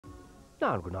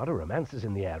Now, Granada Romance is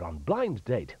in the air on Blind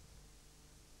Date.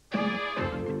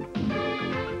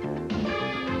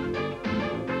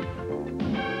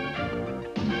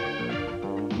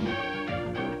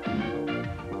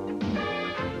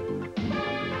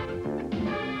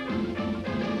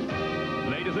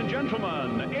 Ladies and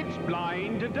gentlemen, it's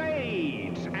Blind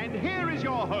Date, and here is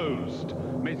your host,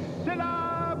 Miss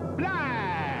Cilla Black.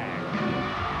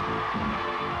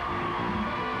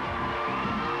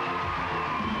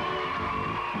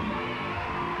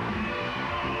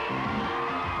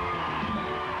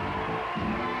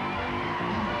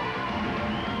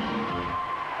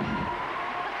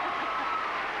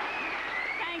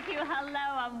 Thank you,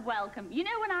 hello and welcome. You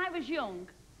know, when I was young...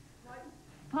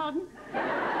 Pardon?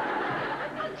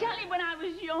 I'll tell you, when I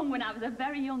was young, when I was a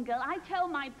very young girl, I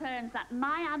told my parents that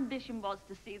my ambition was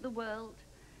to see the world.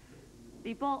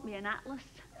 They bought me an atlas.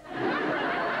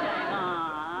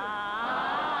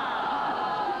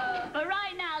 But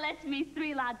right now, let's meet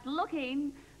three lads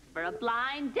looking for a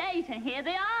blind date, and here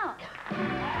they are.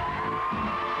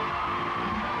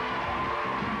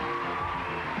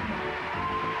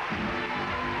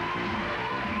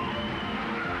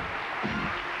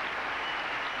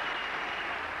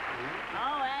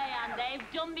 Oh, hey, and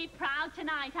they've done me proud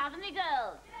tonight, haven't they,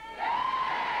 girls?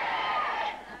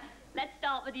 Let's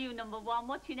start with you, number one.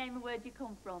 What's your name and where do you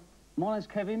come from? My name's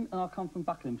Kevin, and I come from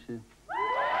Buckinghamshire. Do you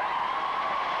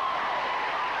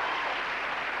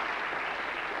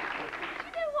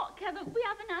know what, Kevin? We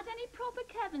haven't had any proper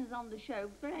Kevins on the show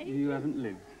for ages. You haven't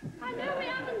lived. I know we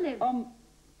haven't lived. I'm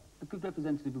a good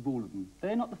representative of all of them.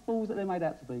 They're not the fools that they're made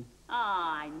out to be. Oh,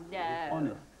 I know.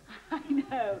 Honest. I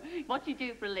know. What do you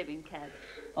do for a living, Kev?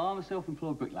 I'm a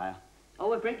self-employed bricklayer.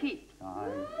 Oh, a brickie.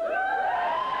 Aye.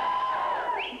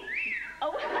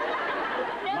 Oh,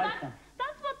 no,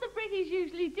 that's what the brickies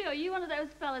usually do. Are you one of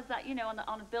those fellas that, you know, on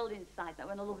a building site, that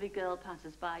when a lovely girl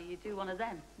passes by, you do one of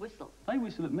them, whistle? They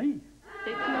whistle at me.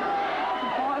 They do. I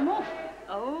can fight them off.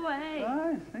 Oh, hey.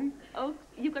 Aye, see? Oh,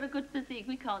 you've got a good physique.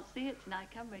 We can't see it tonight,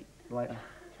 can we? Later.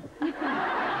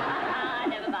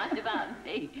 Never mind about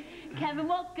me. Kevin,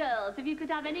 what girls, if you could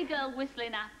have any girl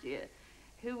whistling after you,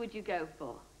 who would you go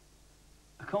for?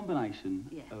 A combination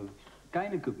of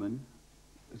Gaynor Goodman,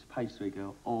 who's a page 3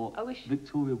 girl, or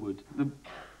Victoria Wood.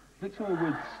 Victoria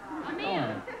Wood's... I mean,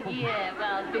 yeah,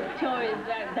 well, Victoria's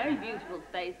very beautiful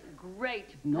face,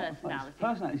 great personality.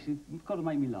 Personality, she's got to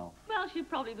make me laugh. Well, she'll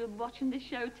probably be watching this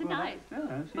show tonight. Well,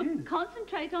 yeah, she is.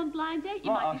 Concentrate on Blind Date.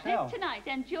 You might be sick tonight.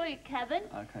 Enjoy it, Kevin.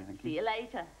 Okay, thank you. See you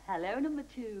later. Hello, number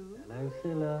two. Hello,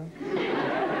 Cilla.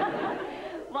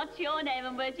 What's your name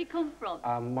and where do you come from?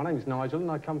 My name's Nigel and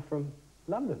I come from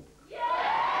London.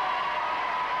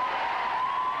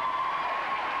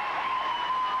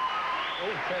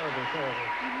 Oh, terrible, terrible.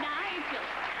 Nigel.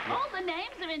 All the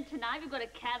names are in tonight. We've got a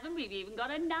Kevin, we've even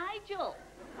got a Nigel.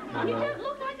 You don't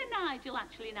look like a Nigel,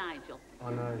 actually, Nigel.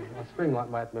 I know. I scream like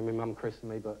mad when my mum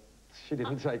christened me, but she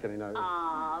didn't take any notice.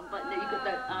 Ah, but you got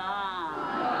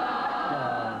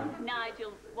the...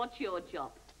 Nigel, what's your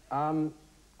job? I'm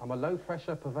a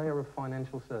low-pressure purveyor of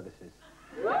financial services.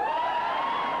 What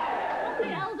the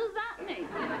hell does that mean?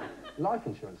 Life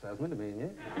insurance salesman to me and you.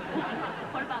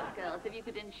 What about girls? If you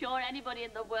could insure anybody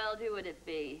in the world, who would it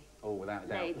be? Oh, without a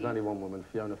doubt. There's only one woman,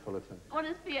 Fiona Fullerton. What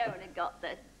has Fiona got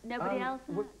that nobody else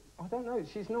has? I don't know.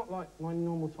 She's not like my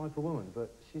normal type of woman,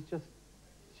 but she's just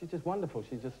wonderful.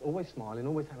 She's just always smiling,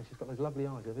 always happy. She's got those lovely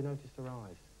eyes. Have you noticed her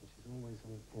eyes? She's always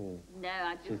No,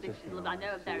 I just think she's lovely. I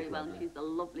know her very well, and she's a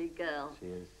lovely girl. She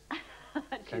is.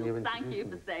 She'll thank you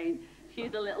for saying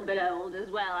she's a little bit old as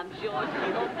well. I'm sure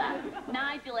she'll love that.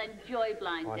 Nigel, enjoy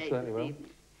Blind Date. I certainly will.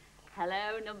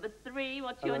 Hello, number three.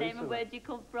 What's your name and where do you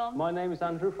come from? My name is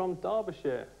Andrew from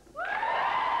Derbyshire.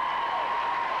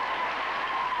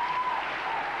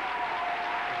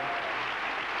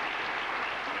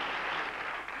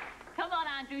 Come on,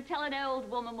 Andrew, tell an old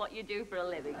woman what you do for a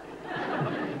living.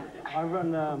 I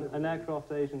run an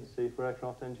aircraft agency for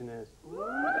aircraft engineers.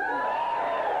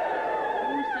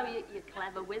 So you're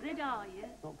clever with it, are you?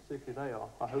 Not particularly they are.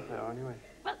 I hope they are, anyway.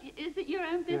 Well, is it your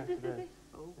own business, Yes, is it?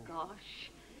 Oh, gosh.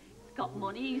 He's got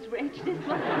money, he's rich, this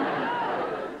one.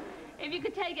 If you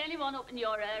could take anyone up in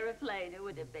your aeroplane, who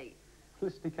would it be?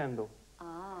 Felicity Kendall.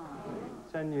 Ah.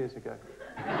 10 years ago.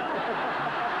 Oh,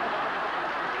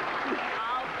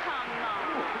 come on.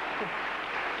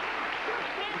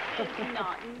 This is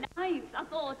not nice. I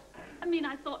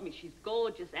thought, she's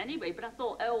gorgeous anyway, but I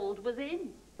thought old was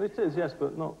in. It is, yes,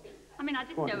 but not... I mean, I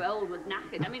didn't know old was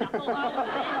knackered. I mean, I thought old was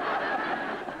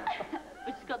in.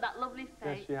 But she's got that lovely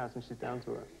face. Yes, she has, and she's down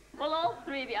to earth. Well, all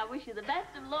three of you, I wish you the best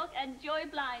of luck. Enjoy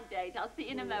Blind Date. I'll see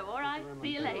you in a moment, all right? See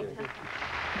you later.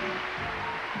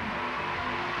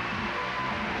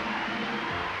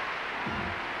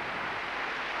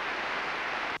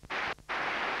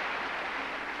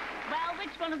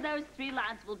 one of those three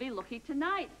lads will be lucky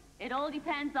tonight. It all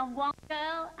depends on one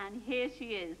girl, and here she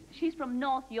is. She's from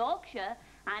North Yorkshire,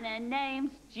 and her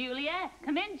name's Juliet.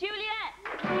 Come in, Juliet!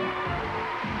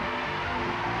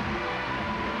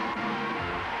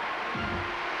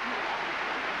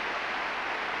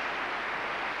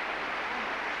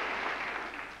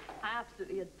 I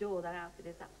absolutely adore that outfit.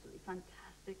 It's absolutely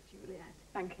fantastic, Juliet.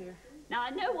 Thank you. Now,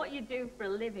 I know what you do for a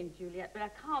living, Juliet, but I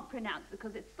can't pronounce it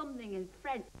because it's something in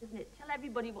French, isn't it? Tell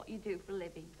everybody what you do for a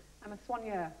living. I'm a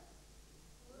soigneur.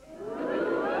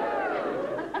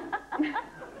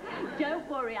 Don't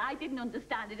worry, I didn't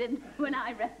understand it when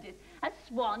I read it. A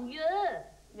soigneur.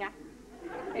 Yeah.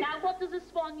 Now, what does a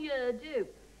soigneur do?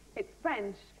 It's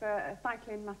French for a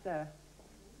cycling masseur.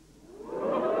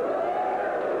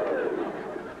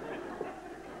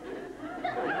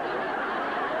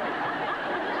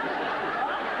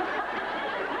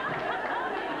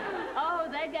 Oh,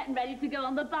 they're getting ready to go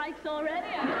on the bikes already.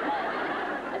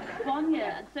 A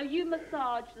soigneur. So you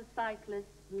massage the cyclist's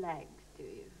legs, do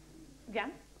you? Yeah.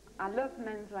 I love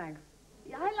men's legs.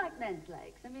 Yeah, I like men's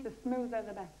legs. I mean, The smoother,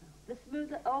 the better. the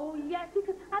smoother. Oh, yes,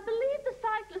 because I believe the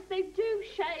cyclists, they do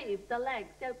shave the legs,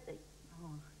 don't they?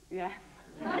 Oh, yeah.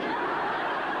 But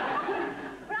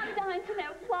I'm dying to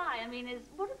know why. I mean,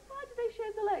 why do they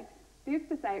shave the legs? They used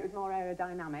to say it was more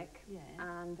aerodynamic. Yeah.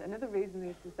 And another reason they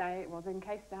used to say it was in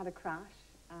case they had a crash,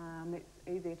 it's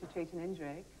easier to treat an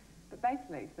injury. But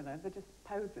basically, Philip, they're just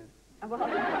posers. Well,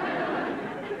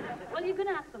 you're going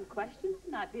to have some questions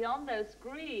tonight beyond those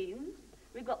screens.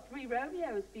 We've got 3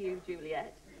 Romeos for you,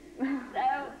 Juliet.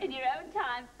 So, in your own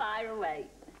time, fire away.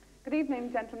 Good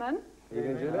evening, gentlemen.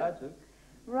 Evening, Juliet.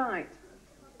 Right.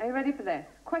 Are you ready for this?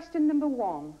 Question number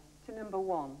 1 to number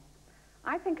 1.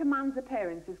 I think a man's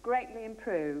appearance is greatly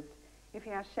improved if he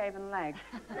has shaven legs,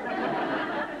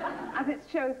 as it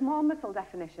shows more muscle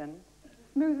definition,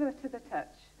 smoother to the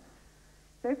touch.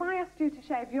 So if I asked you to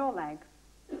shave your legs,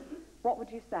 what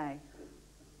would you say?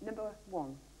 Number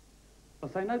 1.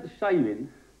 I'll say no to shaving.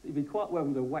 You'd be quite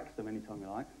welcome to wax them anytime you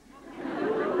like.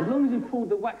 As long as you pull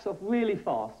the wax off really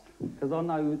fast, because I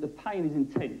know the pain is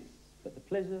intense, but the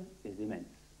pleasure is immense.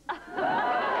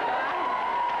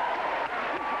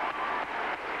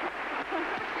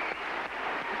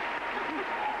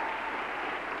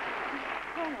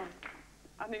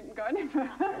 I needn't go any further.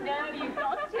 No, you've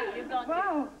got to. You've got to.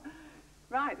 Well,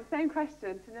 right, the same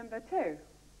question to number 2.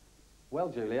 Well,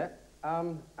 Juliet,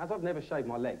 as I've never shaved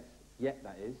my legs, yet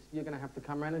that is, you're going to have to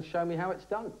come round and show me how it's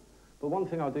done. But one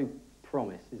thing I do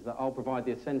promise is that I'll provide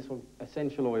the essential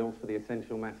oils for the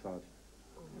essential massage.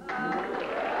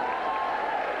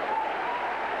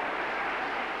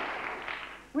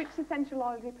 Which essential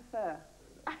oil do you prefer?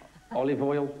 Olive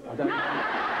oil, I don't know.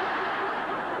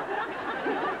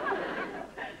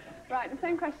 Right, the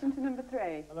same question to number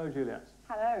 3. Hello, Juliet.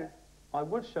 Hello. I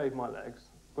would shave my legs,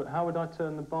 but how would I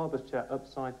turn the barber's chair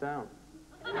upside down?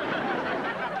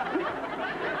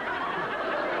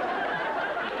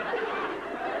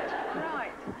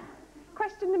 Right.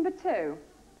 Question number 2.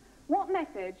 What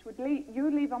message would you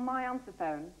leave on my answer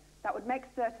phone that would make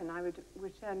certain I would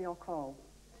return your call?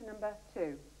 To number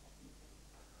 2.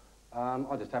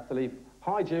 I just have to leave.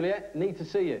 Hi, Juliet, need to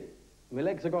see you. My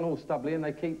legs have gone all stubbly and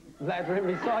they keep lathering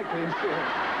me cycling shorts.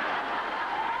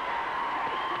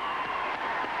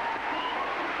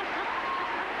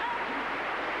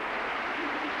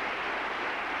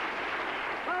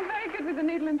 Well, I'm very good with the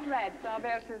needle and thread, so I'll be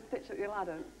able to stitch up your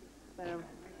ladders. So,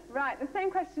 right, the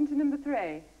same question to number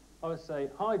 3. I would say,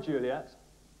 hi, Juliet.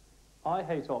 I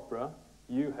hate opera,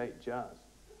 you hate jazz,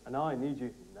 and I need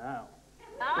you now.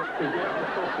 To get the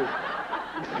coffee.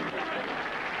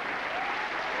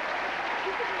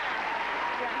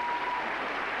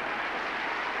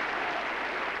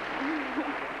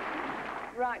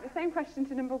 Right, the same question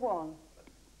to number 1.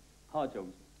 Hi,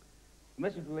 John. The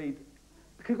message will read,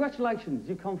 congratulations,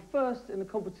 you come first in the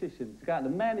competition to go out the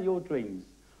man of your dreams.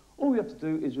 All you have to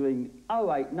do is ring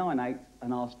 0898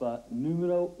 and ask for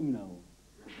numero uno.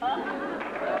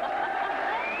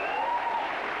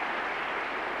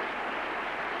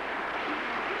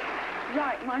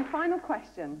 Right, my final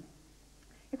question.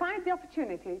 If I had the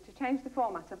opportunity to change the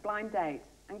format of Blind Date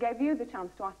and gave you the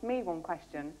chance to ask me one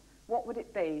question, what would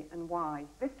it be and why?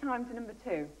 This time to number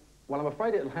 2. Well, I'm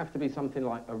afraid it'll have to be something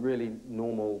like a really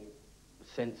normal,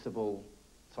 sensible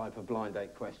type of blind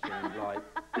date question, like,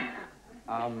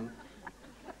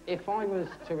 if I was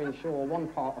to insure one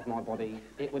part of my body,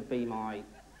 it would be my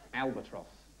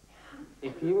albatross.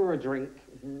 If you were a drink,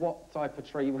 what type of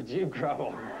tree would you grow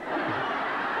on?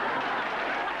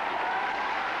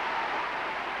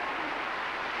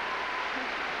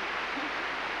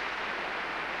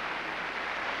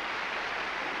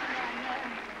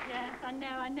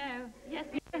 I know. Yes,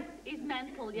 he's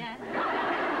mental, yes.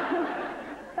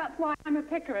 That's why I'm a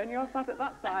picker and you're sat at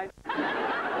that side.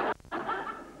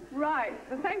 Right,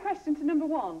 the same question to number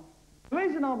 1. The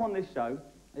reason I'm on this show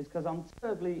is because I'm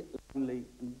terribly lonely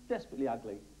and desperately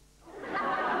ugly.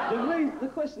 The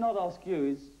question I'd ask you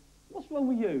is, what's wrong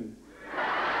with you?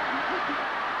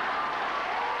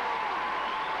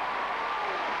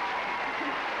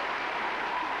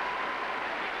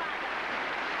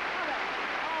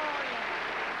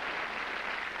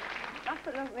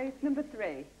 Absolutely, number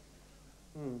 3.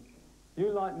 You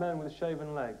like men with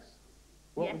shaven legs.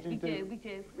 What would you do? We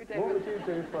do. What would you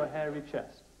do for a hairy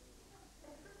chest?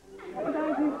 What would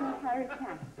I do for a hairy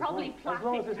chest? Probably As long as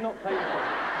plastic. it's not painful.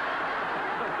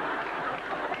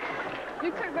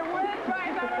 You took the words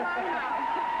right out of my mouth.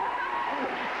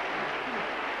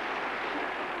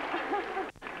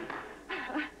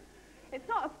 It's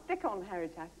not a stick-on hairy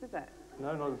chest, is it?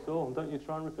 No, not at all. And don't you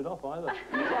try and rip it off either.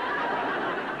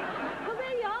 Well,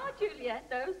 there you are, Juliet.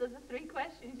 Those are the 3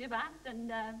 questions you've asked,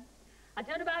 and I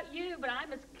don't know about you, but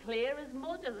I'm as clear as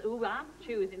mud as who I'm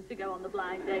choosing to go on the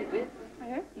blind date with. Are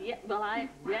you? Yeah, well,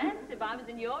 yes, if I was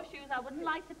in your shoes, I wouldn't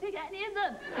like to pick any of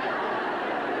them.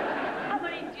 I'm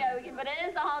only joking, but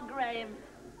here's our Graham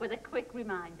with a quick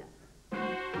reminder.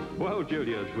 Well,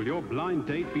 Juliet, will your blind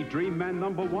date be dream man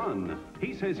number 1?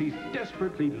 He says he's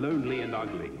desperately lonely and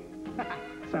ugly.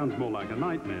 Sounds more like a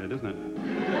nightmare, doesn't it?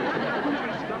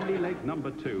 Stubbly leg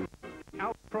number 2.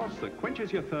 Outcross that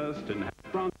quenches your thirst and has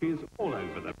branches all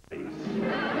over the place.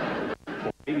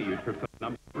 Or maybe you'd prefer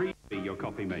number 3 to be your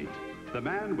coffee mate. The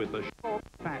man with the short,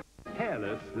 fat,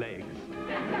 hairless legs.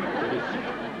 The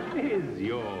decision is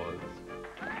yours.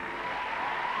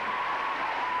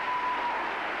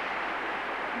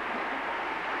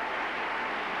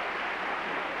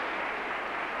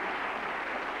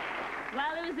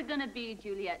 Well, who's it going to be,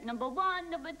 Juliet? Number 1,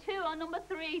 number 2, or number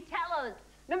 3? Tell us.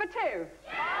 Number 2.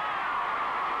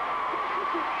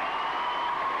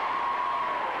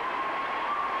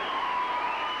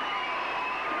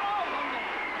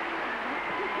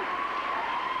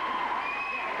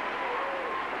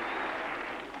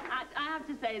 I have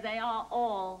to say, they are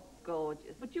all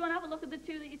gorgeous. But do you want to have a look at the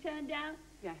 2 that you turned down?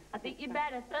 Yes. I think you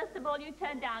better. First of all, you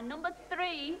turned down number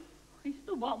 3. He's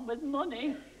the one with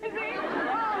money. Is he?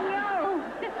 Oh, no.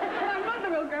 My mother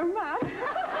will go mad.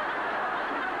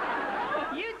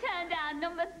 You turned down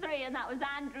number 3, and that was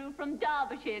Andrew from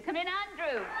Derbyshire. Come in,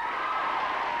 Andrew.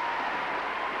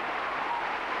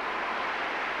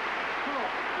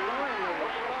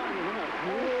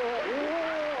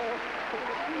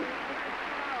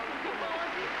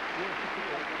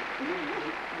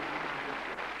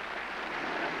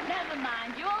 Never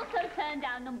mind. You also turned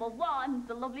down number 1,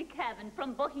 the lovely Kevin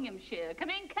from Buckinghamshire. Come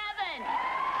in, Kevin.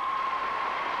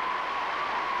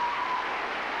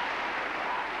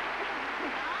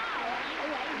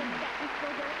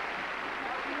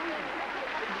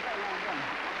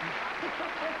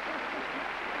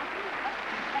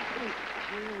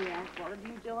 Juliet, what have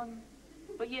you done?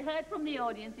 But you heard from the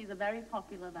audience he's a very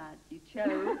popular lad. You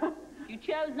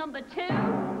chose number 2,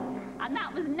 and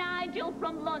that was Nigel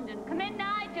from London. Come in,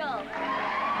 Nigel.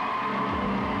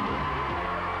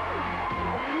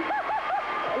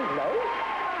 Hello.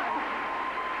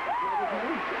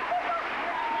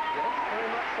 Yes, very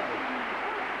much so.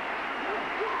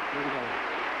 There you go.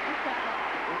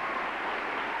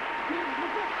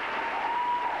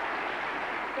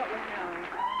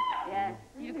 Yes,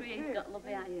 you agree he's got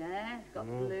lovely eyes. Yeah, he's got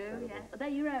blue, yeah. Are they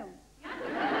your own?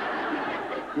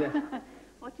 Yes.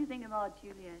 What do you think of our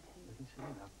Juliet?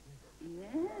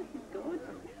 Yes, it's good.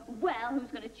 Well,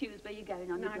 who's going to choose where you're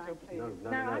going on your Nigel, blind? please.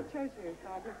 No, I chose you, so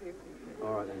I'm with you.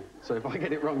 All right, then. So if I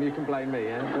get it wrong, you can blame me,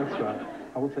 yeah? That's right.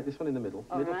 I will take this one in the middle.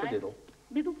 All middle right. for diddle.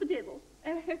 Middle for diddle.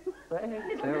 Middle for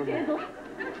Terrible. diddle.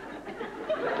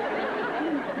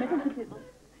 Middle for diddle.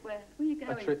 Where are you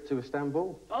going? A trip to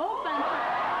Istanbul. Oh, fantastic.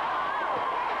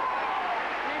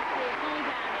 Let's see, fall down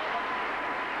here.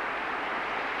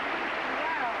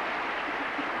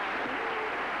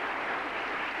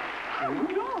 Oh,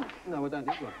 gosh. No, I don't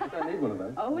need one. I don't need one of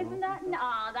those. Oh, isn't that?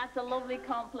 Ah, that's a lovely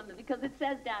compliment, because it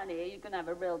says down here you're going to have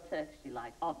a real Turkish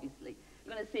delight, obviously.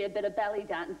 You're going to see a bit of belly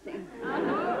dancing.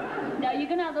 No, you're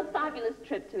going to have a fabulous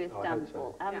trip to Istanbul.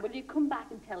 so. Will you come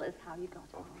back and tell us how you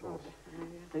got on? Of course.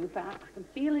 Super. I can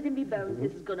feel it in my bones.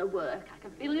 This is going to work. I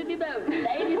can feel it in my bones.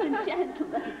 Ladies and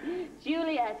gentlemen,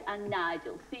 Juliet and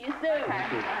Nigel. See you soon.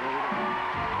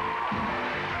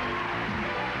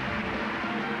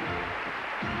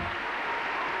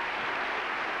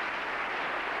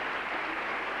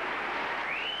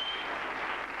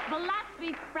 Well, last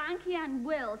week, Frankie and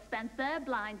Will spent their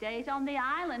blind date on the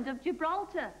island of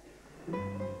Gibraltar. Then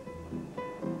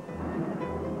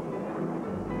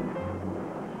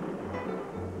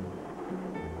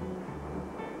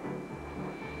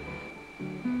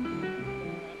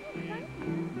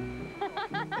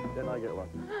I get one.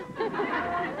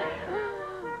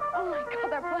 Oh my God,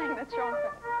 they're playing the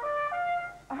trumpet.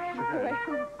 All right, wait.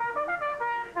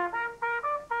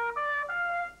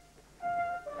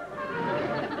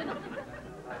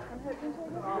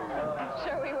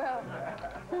 Sure we will.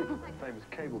 Famous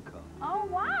cable car. Oh,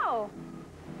 wow.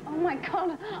 Oh my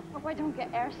God, I hope I don't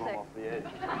get airsick. I'm off the edge.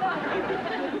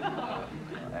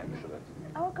 Excellent.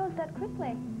 Oh, it goes that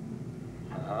quickly.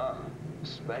 Ah,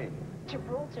 Spain.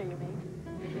 Gibraltar, you mean?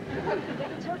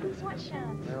 Token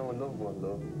sweatshirt. No, I love one,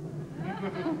 love.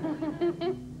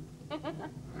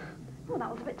 Oh, that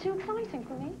was a bit too exciting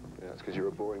for me. Yeah, that's because you're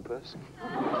a boring person.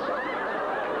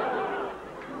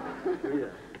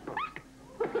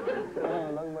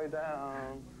 Oh, long way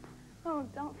down. Oh,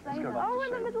 don't say Let's go that. back to Oh, we're in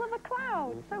the shore. middle of a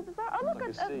cloud. So bizarre. Oh, look Like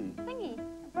at a sea. thingy, a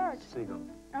bird. Seagull.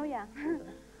 Oh, yeah. You're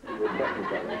better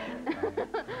than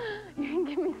that. You can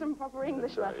give me some proper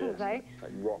English That's right, lessons, yes. eh?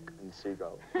 Like rock and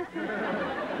seagull.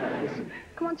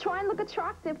 Come on, try and look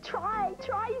attractive. Try,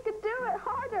 you can do it.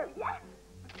 Harder, yes.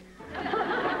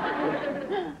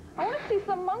 I want to see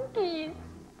some monkeys.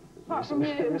 Apart from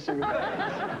you. Missing the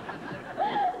birds.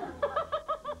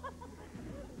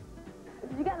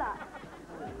 Did you get that?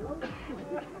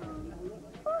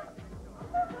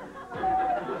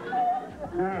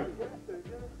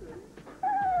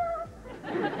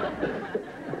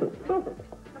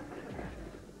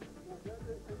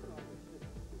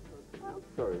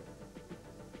 Sorry.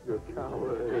 You're a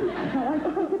coward.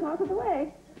 Get out of the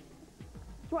way.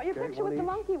 Do you want your Okay, picture one with the each.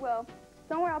 monkey, Will?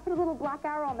 Don't worry, I'll put a little black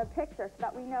arrow on the picture so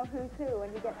that we know who's who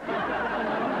and you get...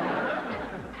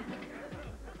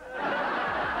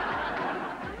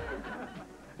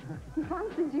 He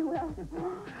fancies you, Will.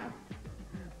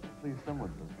 Please,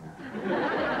 someone does that.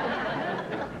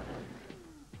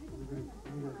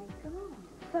 Oh my God,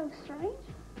 so strange.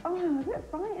 Oh, I'm a bit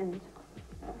frightened.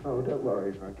 Oh, don't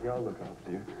worry, Frankie. I'll look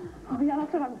after you. Oh, yeah,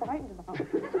 that's what I'm frightened about.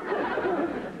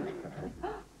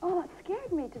 Oh, that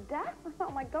scared me to death. I thought,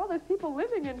 oh my God, there's people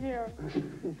living in here.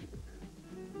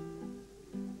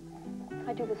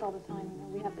 I do this all the time. You know,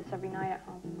 we have this every night at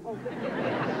home. Oh,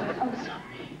 I'm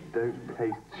sorry. Don't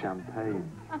taste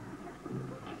champagne.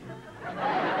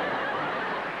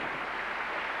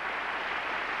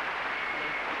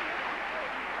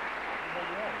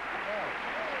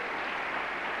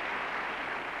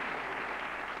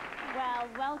 Well,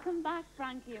 welcome back,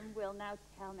 Frankie and Will. Now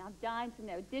tell me, I'm dying to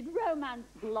know, did romance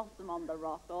blossom on the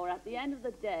rock, or at the end of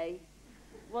the day,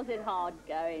 was it hard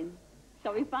going?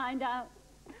 Shall we find out?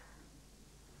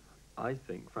 I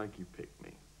think Frankie picked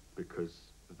me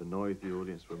because of the noise the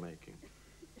audience were making,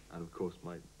 and of course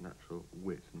my natural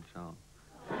wit and charm.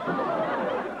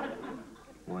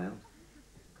 Why else?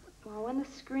 Well, when the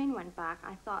screen went back,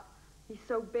 I thought, he's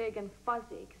so big and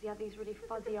fuzzy, because he had these really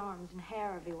fuzzy arms and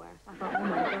hair everywhere. So I thought, oh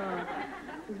my God,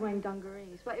 he's wearing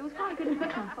dungarees. But it was quite a good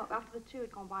impression. I thought, after the two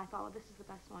had gone by, I thought, well, this is the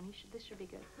best one. This should be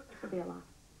good. This will be a laugh.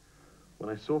 When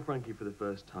I saw Frankie for the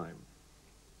first time,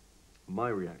 my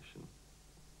reaction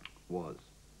was,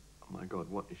 oh my God,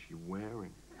 what is she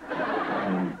wearing?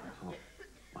 I thought,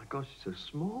 my God, she's so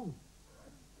small.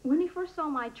 When he first saw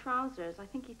my trousers, I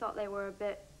think he thought they were a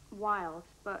bit wild,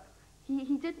 but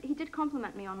he did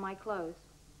compliment me on my clothes.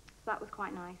 So that was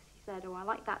quite nice. He said, oh, I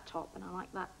like that top and I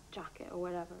like that jacket or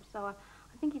whatever. So I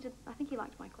think he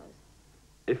liked my clothes.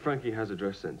 If Frankie has a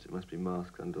dress sense, it must be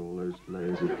masked under all those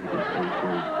layers of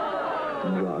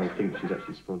I think she's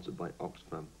actually sponsored by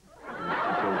Oxfam.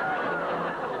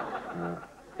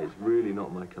 It's really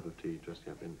not my cup of tea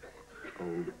dressing up in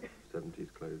old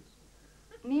 70s clothes.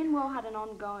 Me and Will had an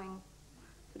ongoing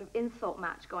sort of insult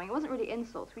match going. It wasn't really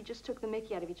insults. We just took the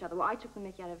mickey out of each other. Well, I took the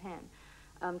mickey out of him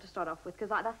to start off with,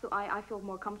 because I feel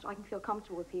more comfortable. I can feel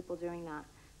comfortable with people doing that.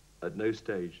 At no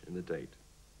stage in the date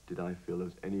did I feel there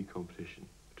was any competition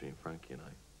between Frankie and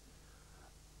I,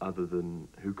 other than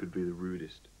who could be the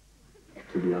rudest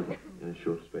to the other in a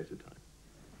short space of time.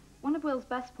 One of Will's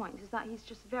best points is that he's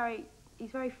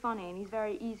very funny and he's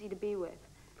very easy to be with.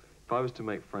 If I was to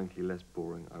make Frankie less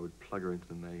boring, I would plug her into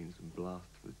the mains and blast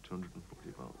with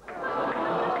 240 volts. Give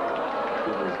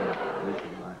her a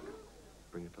little max,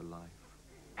 bring it to life.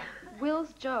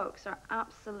 Will's jokes are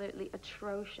absolutely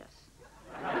atrocious.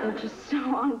 They're just so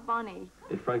unfunny.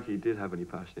 If Frankie did have any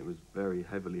passion, it was very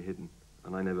heavily hidden,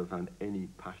 and I never found any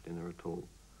passion in her at all.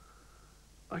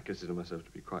 I consider myself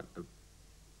to be quite a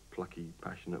plucky,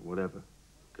 passionate, whatever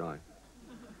guy,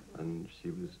 and she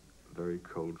was very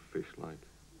cold fish-like,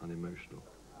 unemotional.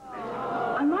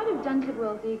 I I might have dented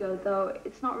Will's ego, though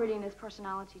it's not really in his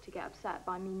personality to get upset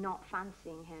by me not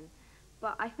fancying him.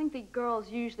 But I think the girls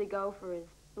usually go for his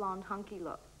blonde, hunky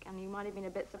look, and he might have been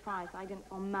a bit surprised I didn't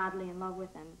fall madly in love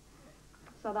with him.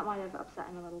 So that might have upset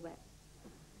him a little bit.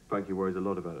 Frankie worries a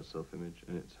lot about her self-image,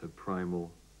 and it's her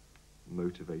primal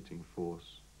motivating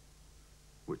force,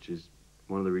 which is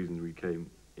one of the reasons we came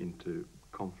into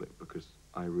conflict, because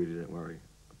I really don't worry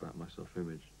about my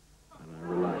self-image, and I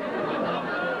relax.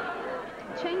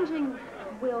 Changing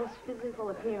Will's physical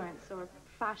appearance or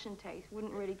fashion taste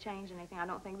wouldn't really change anything, I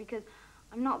don't think, because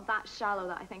I'm not that shallow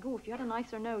that I think, oh, if you had a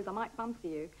nicer nose, I might fancy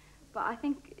you. But I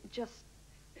think just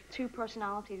two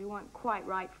personalities who weren't quite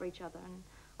right for each other, and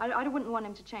I wouldn't want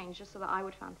him to change just so that I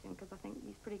would fancy him, because I think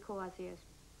he's pretty cool as he is.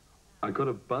 I got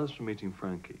a buzz from meeting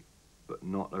Frankie, but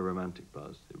not a romantic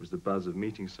buzz. It was the buzz of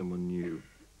meeting someone new,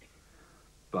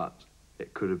 but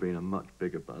it could have been a much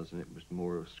bigger buzz, and it was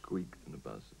more of a squeak than a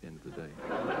buzz at the end of the day.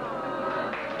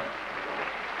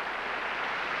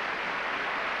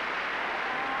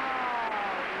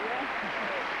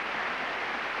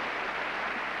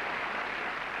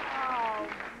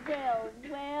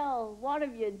 Well, what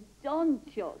have you done,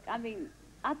 Chuck? I mean,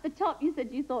 at the top you said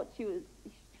you thought she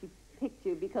picked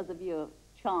you because of your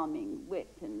charming wit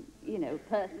and, you know,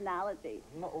 personality.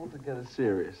 I'm not altogether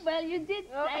serious. Well, you did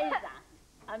say that.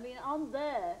 I mean, on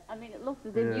there, I mean, it looks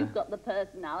as if you've got the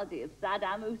personality of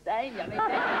Saddam Hussein. I mean,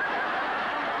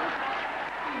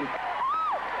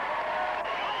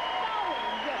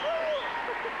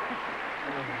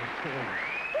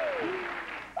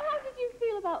 how did you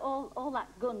feel about all that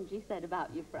gunge you said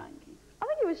about you, Frankie? I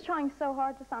think he was trying so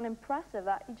hard to sound impressive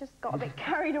that he just got a bit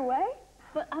carried away.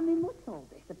 But, I mean, what's all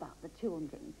this about the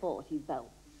 240 belts?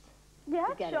 Yeah,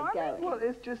 to get sure. it going? Well,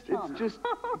 it's just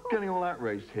getting all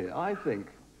outraged here. I think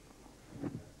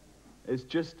it's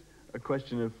just a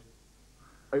question of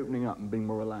opening up and being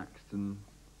more relaxed and,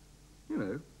 you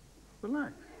know,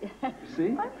 relax.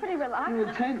 See? I'm pretty relaxed.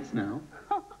 You're tense now.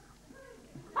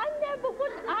 I know, but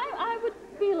I would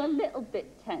feel a little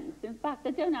bit tense. In fact,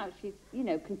 I don't know how she's, you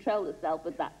know, controlled herself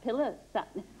with that pillar sat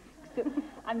next to.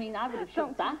 I mean, I would have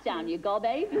shut that down, you gob,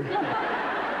 eh?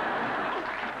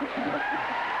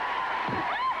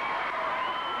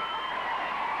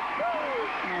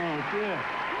 Oh, dear.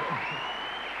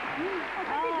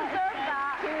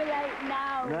 Too late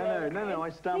now. No, I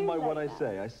stand by what I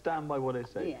say. I stand by what I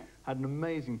say. Yeah. Had an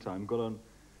amazing time. Got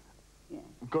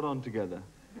on together.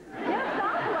 Yeah,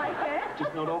 sounds like it.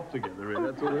 Just not off together, really.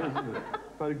 That's all it is, isn't it?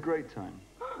 But had a great time.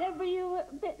 No, but you were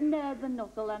a bit nerve and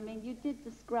knuckle. I mean, you did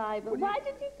describe her. Why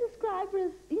did you describe her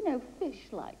as, you know,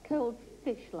 fish-like, cold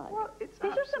fish-like? Well, he's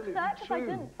just upset if I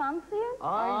didn't fancy him.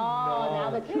 I know.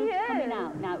 Now the truth's coming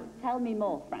out. Now, tell me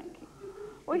more, Frankie.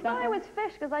 Well, he thought I was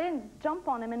fish because I didn't jump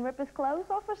on him and rip his clothes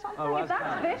off or something. Oh, if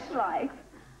that's fish-like.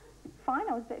 Fine,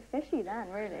 I was a bit fishy then,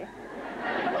 really.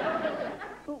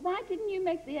 But why didn't you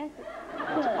make the effort?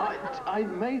 I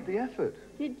made the effort.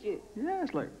 Did you? Yeah,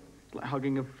 it's like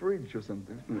hugging a fridge or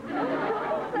something, isn't it?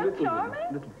 So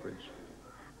charming. Little fridge.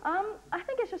 I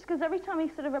think it's just because every time he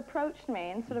sort of approached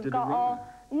me and sort of Did got he run? all,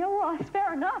 you know what, it's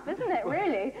fair enough, isn't it,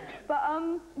 really? But,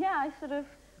 yeah, I sort of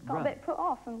got a bit put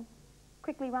off and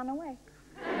quickly ran away.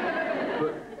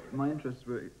 But my interests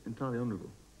were entirely honourable.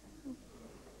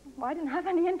 Well, I didn't have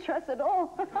any interest at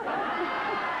all.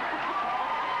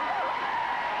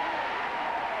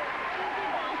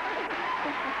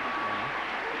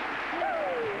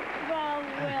 Well,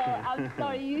 Will, I'm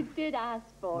sorry, you did ask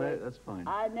for it. No, that's fine.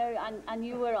 I know, and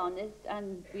you were honest,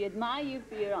 and we admire you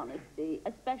for your honesty,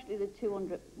 especially the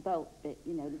 200-bolt bit,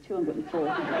 you know, the 240.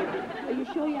 Are you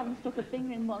sure you haven't stuck a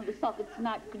finger in one of the sockets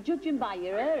tonight? Judging by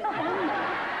your hair, it sounds like.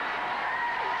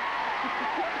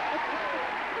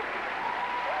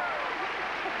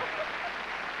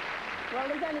 Well,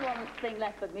 there's only one thing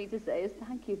left for me to say is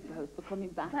thank you both for coming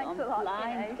back on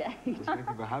Blind Date. Thank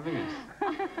you for having us.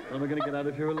 Am I going to get out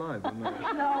of here alive?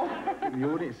 No. The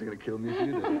audience are going to kill me if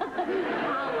you do.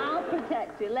 I'll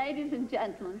protect you. Ladies and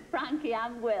gentlemen, Frankie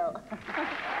and Will.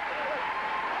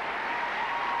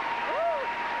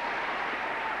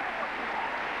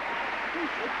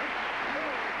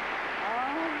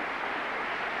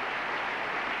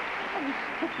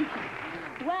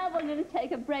 Well, we're going to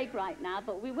take a break right now,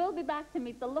 but we will be back to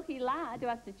meet the lucky lad who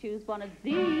has to choose one of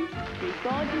these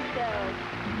gorgeous girls.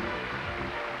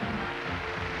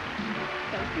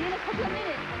 So see you in a couple of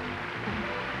minutes.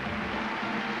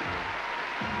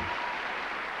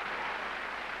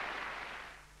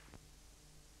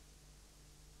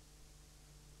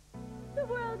 The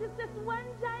world is just one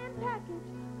giant package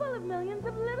full of millions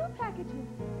of little packages.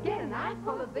 Get an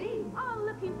eyeful of these. All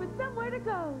looking for somewhere to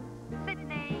go.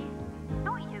 Sydney,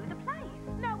 not you, the place.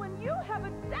 you have a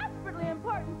desperately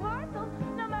important parcel,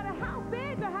 no matter how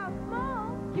big or how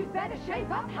small. You'd better shape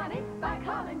up, honey, by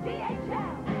calling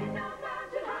DHL. Ain't no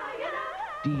mountain high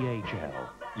enough. DHL.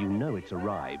 You know it's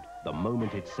arrived the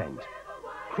moment it's sent.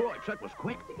 Cripes, that was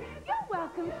quick. You're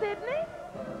welcome, Sydney.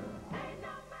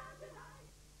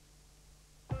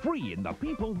 Free in the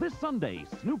People this Sunday,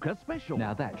 Snooker Special.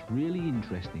 Now that's really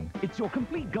interesting. It's your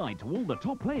complete guide to all the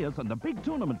top players and the big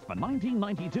tournaments for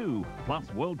 1992.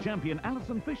 Plus, world champion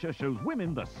Alison Fisher shows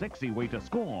women the sexy way to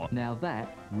score. Now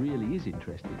that really is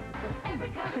interesting.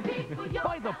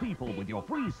 Buy the People with your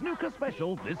free Snooker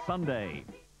Special this Sunday.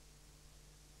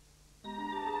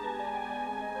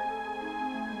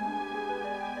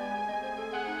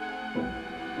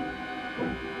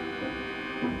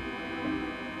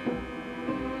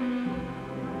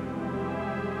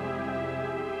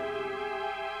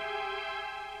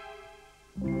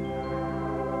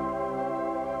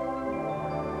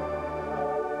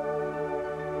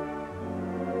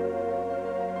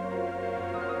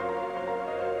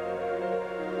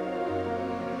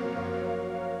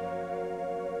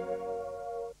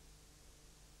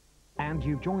 And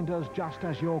you've joined us just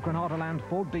as your Granadaland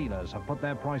Ford dealers have put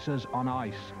their prices on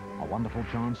ice. A wonderful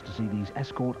chance to see these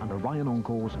Escort and Orion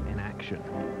Encores in action.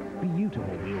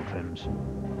 Beautiful wheel trims,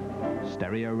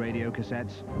 stereo radio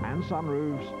cassettes and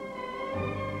sunroofs.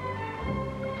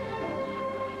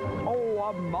 Oh,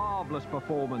 a marvellous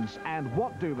performance. And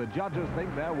what do the judges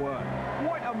think they're worth?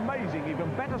 Quite amazing,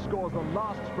 even better scores than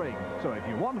last spring. So if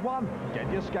you want one,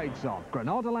 get your skates on.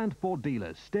 Granadaland Ford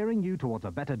dealers, steering you towards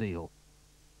a better deal.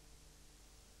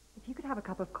 If you could have a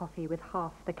cup of coffee with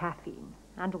half the caffeine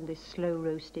and all this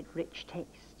slow-roasted rich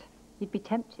taste, you'd be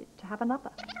tempted to have another.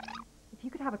 If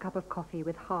you could have a cup of coffee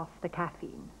with half the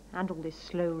caffeine and all this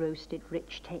slow-roasted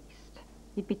rich taste,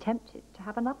 you'd be tempted to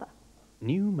have another.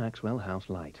 New Maxwell House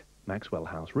Light. Maxwell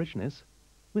House richness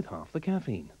with half the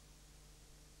caffeine.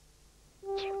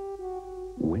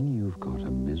 When you've got a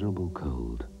miserable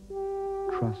cold,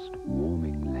 trust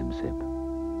warming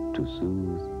Lemsip to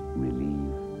soothe,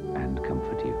 relieve, and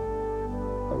comfort you.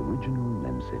 Original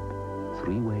Lemsip,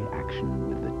 three-way action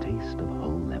with the taste of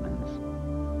whole lemons.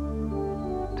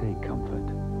 Take comfort.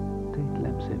 Take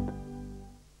Lemsip.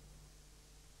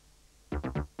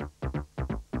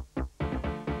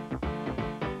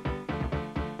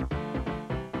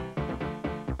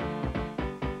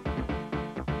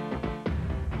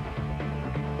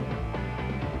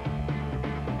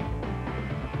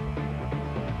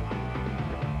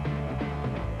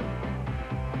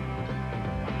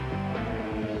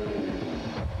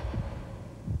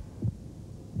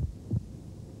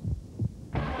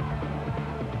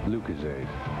 Lucozade,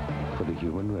 for the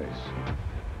human race.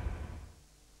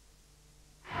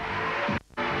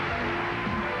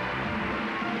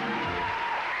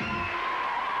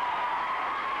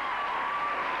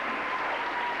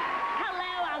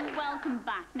 Hello and welcome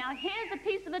back. Now here's a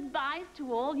piece of advice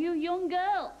to all you young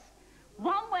girls.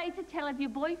 One way to tell if your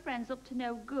boyfriend's up to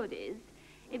no good is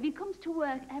if he comes to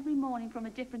work every morning from a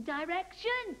different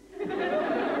direction.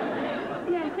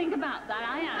 Yeah, think about that.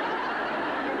 I had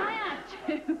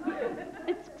to.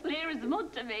 It's clear as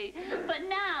mud to me. But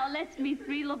now, let's meet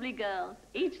three lovely girls,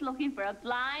 each looking for a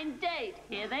blind date.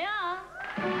 Here they are.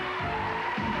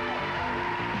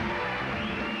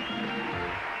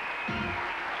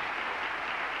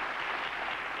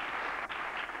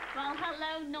 Well,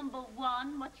 hello, number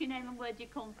one. What's your name and where do you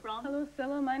come from? Hello,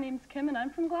 Scylla. My name's Kim and I'm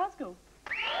from Glasgow.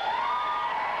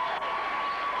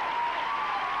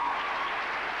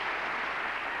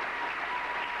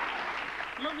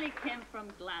 Lovely Kim from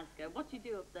Glasgow. What do you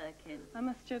do up there, Kim? I'm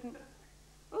a student.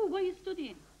 Oh, what are you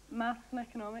studying? Maths and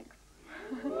economics.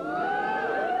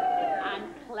 And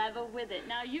clever with it.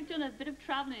 Now, you've done a bit of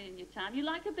travelling in your time. You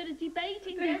like a bit of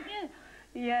debating, don't you?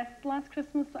 Yes, last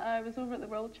Christmas I was over at the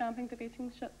World Champion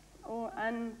Debating Ships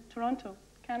in Toronto,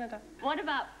 Canada. What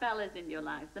about fellas in your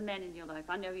life, the men in your life?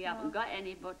 I know you haven't got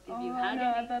any, but have you had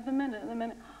no, any? At the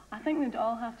minute. I think they'd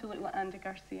all have to look like Andy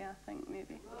Garcia, I think,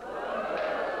 maybe.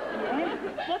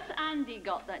 What's Andy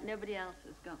got that nobody else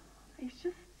has got? He's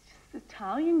just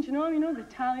Italian, do you know, the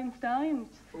Italian stallion.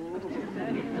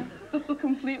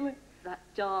 Completely. That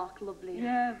dark, lovely.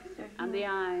 Yeah. And the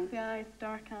eyes. The eyes,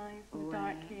 dark eyes, and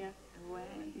dark hair.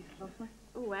 Away. He's lovely.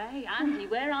 Away. Andy,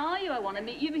 where are you? I want to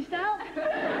meet you myself.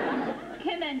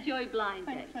 Kim, enjoy blind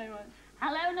date. Thanks very much.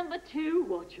 Hello, number two.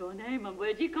 What's your name and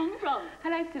where do you come from?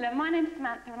 Hello, Stella. My name's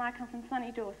Samantha and I come from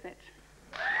sunny Dorset.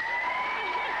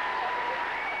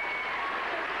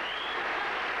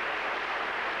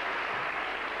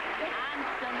 And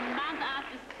Samantha, I have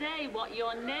to say, what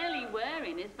you're nearly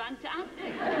wearing is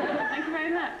fantastic. Thank you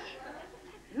very much.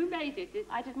 Who made it?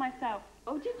 I did myself.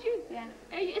 Oh, did you? Yeah.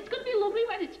 It's going to be lovely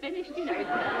when it's finished, you know.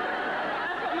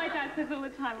 That's what my dad says all the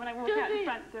time when I walk out the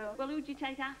front door. Well, who do you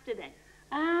take after then?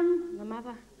 My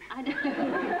mother. I know.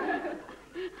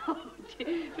 Oh,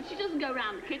 dear. But she doesn't go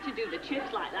around the kitchen doing the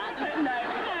chips like that. No.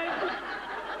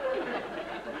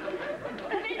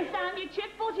 Come in, Sam, your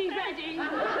chip butty's ready.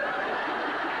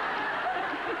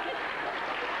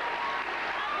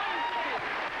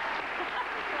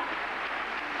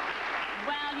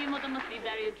 Well, your mother must be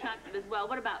very attractive as well.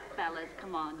 What about fellas?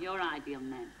 Come on, your ideal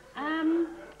men.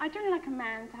 I generally like a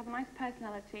man to have a nice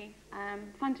personality,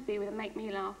 fun to be with and make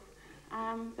me laugh.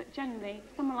 But generally,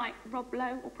 someone like Rob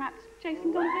Lowe or perhaps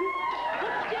Jason Donovan.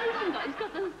 What's Jason got? He's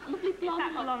got the lovely blonde...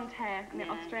 It's that blonde hair and the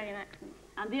Australian accent.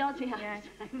 And the Aussie accent.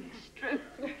 It's true.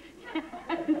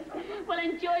 Well,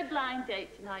 enjoy blind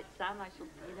date tonight, Sam. I shall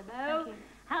see you in a moment. Thank you.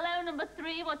 Hello, number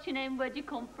 3. What's your name? Where do you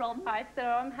come from? Hi, sir.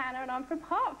 I'm Hannah and I'm from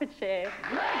Hertfordshire.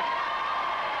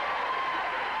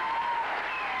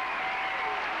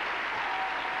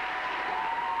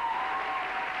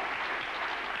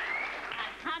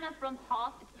 Hannah from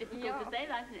Hertfordshire. It's difficult to say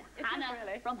that, isn't it? Hannah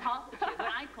from Hertfordshire. Where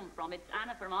I come from, it's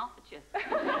Anna from Hertfordshire.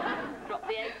 Drop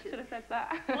the H's. Should have said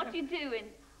that. What do you do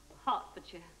in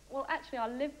Hertfordshire? Well, actually, I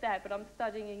live there, but I'm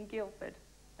studying in Guildford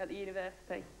at the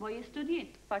university. What are you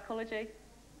studying? Psychology.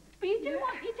 But you don't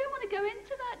want to go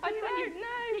into that, do you? I don't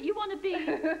know. You want to be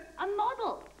a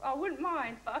model. I wouldn't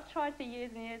mind, but I've tried for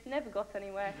years and years, never got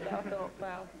anywhere, so I thought,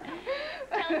 well...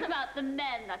 Tell us about the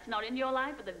men that's not in your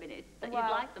life at the minute that you'd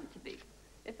like them to be.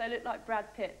 If they look like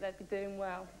Brad Pitt, they'd be doing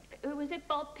well. Who was it,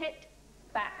 Bob Pitt?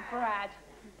 Brad.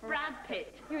 Brad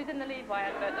Pitt. He was in the Levi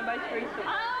advert, the most recent.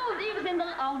 Oh, he was in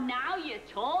the... Oh, now you're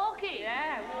talking.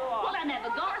 Yeah, what? Well, I never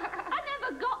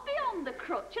got beyond the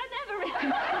crutch. I never really...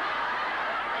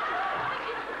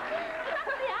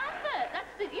 That's the advert.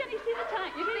 That's the... You see the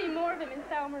time. You see more of him in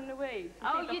Thelma and Louise.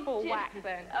 Oh, you full whack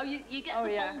then. Oh, you get the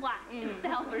full whack in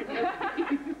Thelma and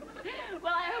Louise.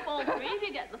 Well, I hope all 3 of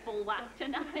you get the full whack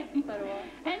tonight. So do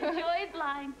I. Enjoy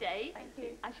blind date. Thank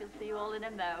you. I shall see you all in a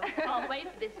mo. I'll wait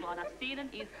for this one. I've seen him.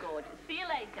 He's gorgeous. See you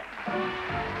later.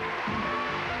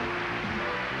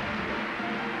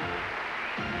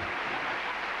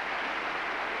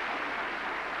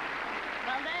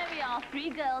 Well, there we are. 3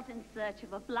 girls in search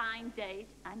of a blind date,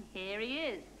 and here he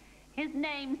is. His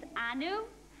name's Anu,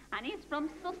 and he's from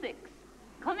Sussex.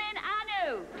 Come in,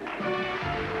 Anu.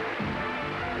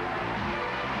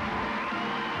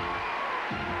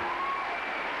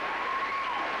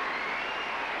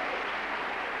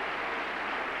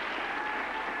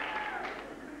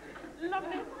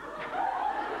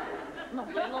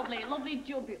 Lovely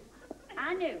jubble.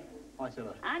 Anu. Hi,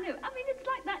 Silla. Anu. I mean, it's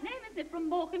like that name, isn't it, from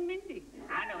Mork and Mindy?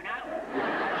 Anu, now.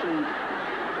 Actually,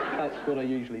 that's what I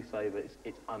usually say, but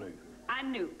it's Anu.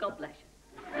 Anu. God bless you.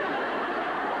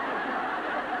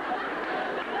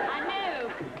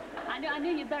 I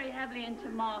knew you're very heavily into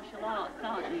martial arts,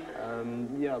 aren't you?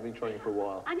 Yeah, I've been training for a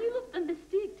while. And you love the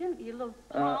mystique, don't you? You love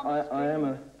palmistry. I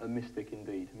am a mystic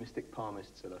indeed, a mystic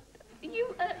palmist, Silla.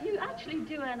 You actually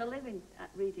do earn a living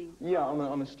at reading. Yeah,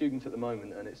 I'm a student at the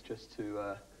moment, and it's just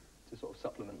to sort of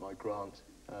supplement my grant.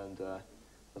 And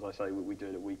as I say, we do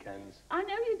it at weekends. I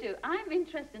know you do. I'm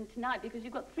interested tonight because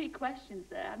you've got 3 questions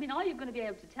there. I mean, are you going to be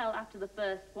able to tell after the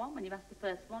first one, when you've asked the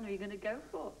first one, who are you going to go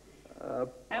for?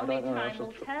 Only time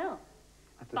will tell.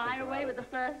 Fire away with the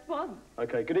first one.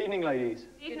 Okay, good evening, ladies.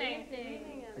 Evening.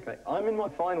 Okay, I'm in my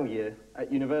final year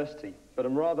at university, but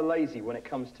I'm rather lazy when it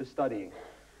comes to studying.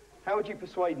 How would you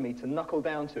persuade me to knuckle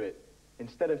down to it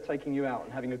instead of taking you out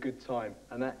and having a good time?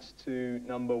 And that's to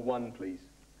number 1, please.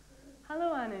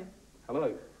 Hello, Anu.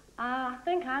 Hello. I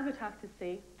think I would have to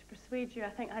say, to persuade you, I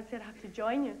think I'd say I'd have to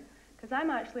join you, because I'm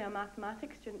actually a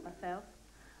mathematics student myself,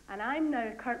 and I'm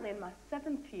now currently in my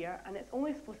 7th year, and it's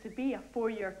only supposed to be a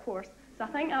 4-year course, so I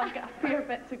think I've got a fair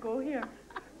bit to go here.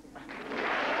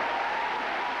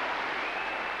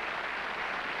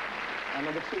 And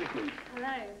number 2, please.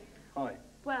 Hello. Hi.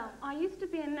 Well, I used to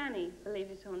be a nanny,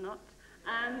 believe it or not,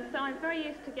 so I'm very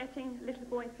used to getting little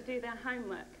boys to do their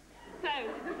homework. So...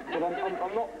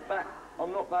 But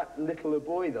I'm not that little a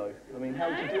boy, though. I mean, how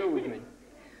would you deal with me?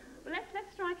 Well,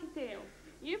 let's strike a deal.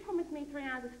 You promise me 3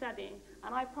 hours of studying,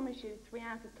 and I promise you 3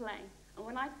 hours of play. And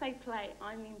when I say play,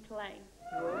 I mean play.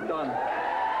 Done.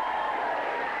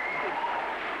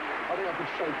 I think I could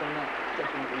shake on that,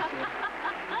 definitely, sir.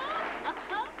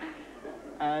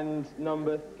 And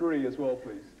number 3 as well,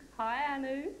 please. Hi,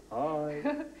 Anu. Hi.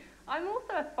 I'm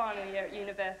also a final year at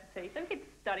university, so we could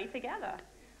study together.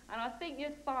 And I think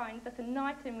you'd find that a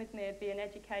night in with me would be an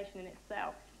education in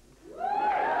itself.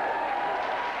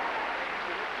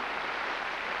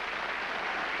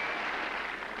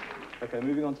 Okay,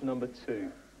 moving on to number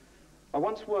 2. I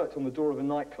once worked on the door of a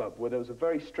nightclub where there was a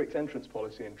very strict entrance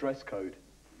policy and dress code.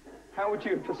 How would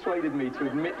you have persuaded me to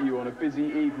admit you on a busy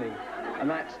evening? And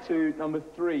that's to number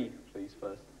 3, please,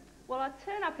 first. Well, I'd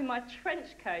turn up in my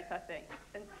trench coat, I think,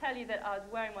 and tell you that I was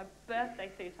wearing my birthday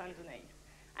suit underneath.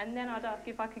 And then I'd ask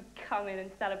if I could come in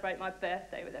and celebrate my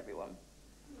birthday with everyone.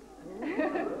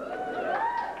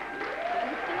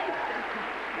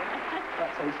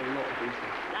 That takes a lot of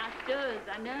beating. That does,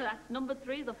 I know. That's number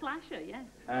 3, the flasher, yes.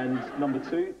 And number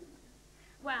 2?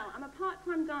 Well, I'm a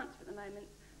part-time dancer at the moment,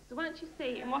 so once you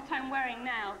see in what I'm wearing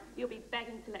now, you'll be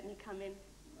begging to let me come in.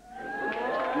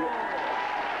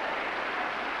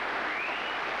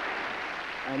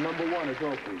 And number 1 as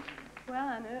well, please. Well,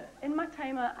 Anu, in my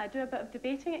time, I do a bit of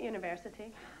debating at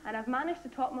university, and I've managed to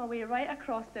talk my way right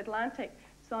across the Atlantic,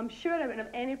 so I'm sure I wouldn't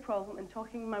have any problem in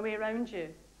talking my way around you.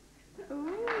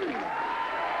 Ooh.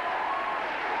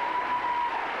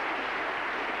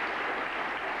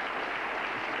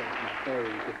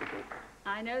 Very difficult.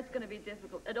 I know it's going to be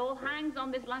difficult. It all hangs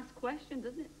on this last question,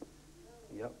 doesn't it?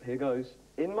 Yep, here goes.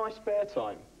 In my spare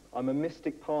time, I'm a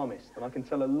mystic palmist, and I can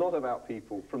tell a lot about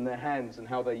people from their hands and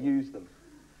how they use them.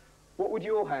 What would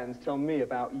your hands tell me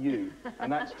about you?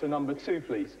 And that's to number 2,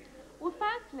 please. Well,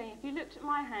 firstly, if you looked at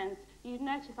my hands, you'd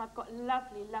notice I've got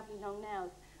lovely, lovely long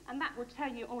nails. And that would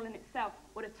tell you all in itself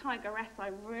what a tigeress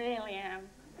I really am.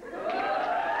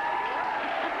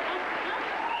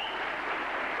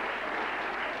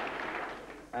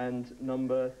 And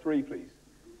number 3, please.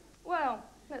 Well,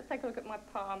 let's take a look at my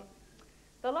palm.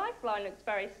 The lifeline looks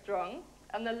very strong,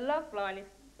 and the love line is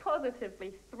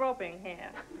positively throbbing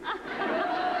here.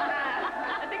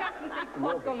 I think I can see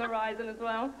spots on the horizon as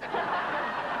well.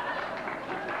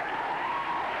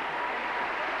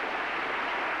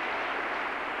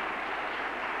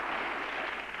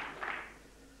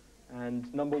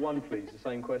 And number 1, please, the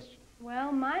same question.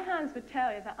 Well, my hands would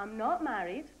tell you that I'm not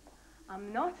married,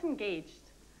 I'm not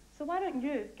engaged. So why don't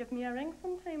you give me a ring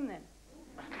sometime then?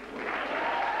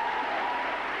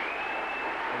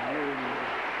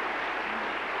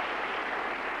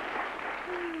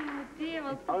 Oh, dear.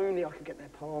 Well, if only I could get their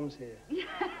palms here. Yes.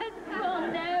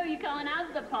 Well, no, you can't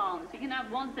have the palms. You can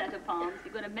have one set of palms.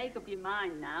 You've got to make up your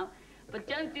mind now. But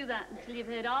don't do that until you've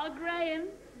heard our Graham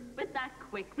with that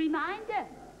quick reminder.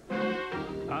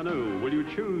 Anu, will you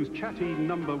choose chatty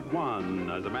number 1?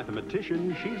 As a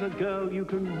mathematician, she's a girl you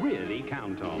can really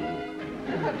count on.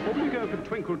 Or will you go for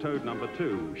Twinkle Toad number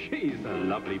 2? She's a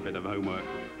lovely bit of homework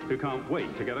who can't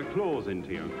wait to get her claws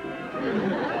into you. Or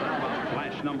how about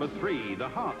Flash number 3, the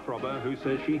heartthrobber who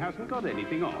says she hasn't got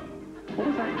anything on? Or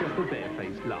was that just a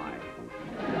barefaced lie?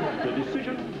 The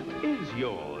decision is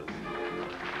yours.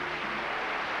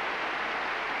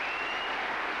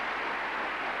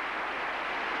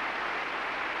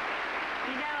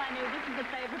 This is the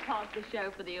favourite part of the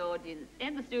show for the audience.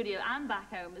 In the studio and back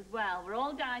home as well. We're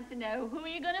all dying to know who are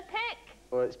you going to pick?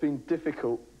 Well, it's been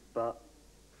difficult, but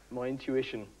my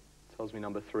intuition tells me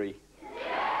number 3. Anu,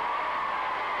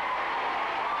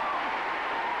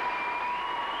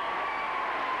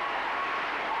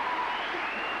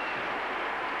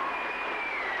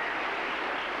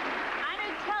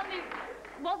 tell me,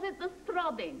 was it the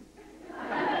throbbing?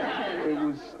 It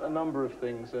was a number of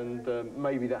things, and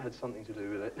maybe that had something to do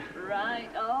with it. Right.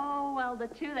 Oh, well, the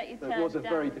 2 that you turned down. It was a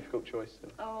very difficult choice. So.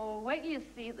 Oh, wait till you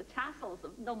see the tassels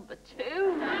of number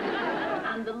 2.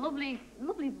 And the lovely,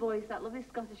 lovely voice, that lovely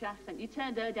Scottish accent. You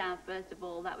turned her down, first of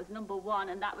all. That was number 1,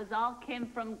 and that was our Kim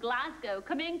from Glasgow.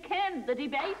 Come in, Kim, the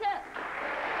debater.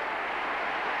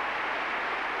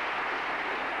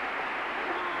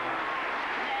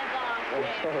 There's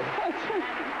our Kim. Oh, sorry.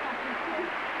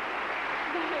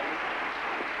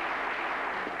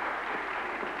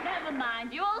 Never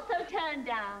mind, you also turned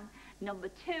down number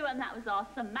 2, and that was our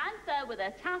Samantha with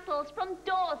her tassels from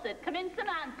Dorset. Come in,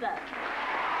 Samantha.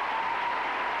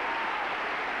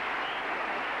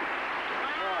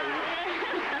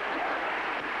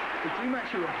 Did you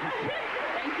match your eyes?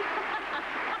 Thank you.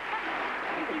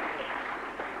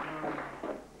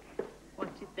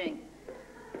 What do you think?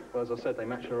 Well, as I said, they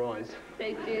match her eyes.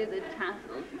 They do, the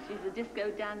tassels. She's a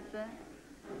disco dancer.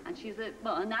 And she's a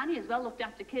nanny as well, looked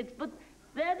after kids. But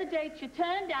they're the dates you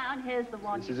turned down. Here's the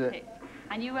one you picked.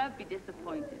 And you won't be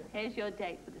disappointed. Here's your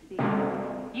date for this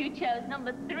evening. You chose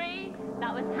number 3.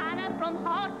 That was Hannah from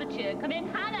Hertfordshire. Come in,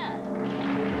 Hannah.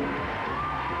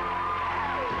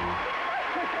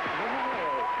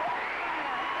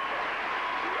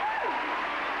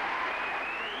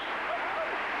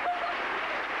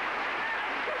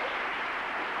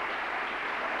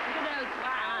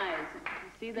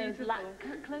 See those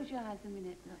close your eyes a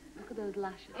minute. Look at those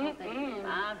lashes. Aren't they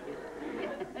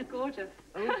fabulous? Gorgeous.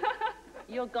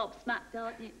 You're gobsmacked,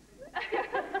 aren't you?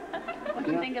 What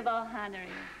do you think of our Hannah,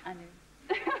 Anu?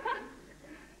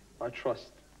 I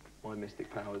trust my mystic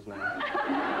powers now.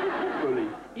 Fully.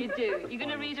 You do? You're going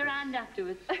to read her hand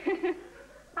afterwards?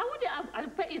 I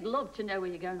bet you'd love to know where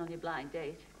you're going on your blind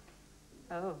date.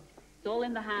 Oh, it's all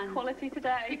in the hand. Quality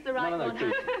today. Pick the right one.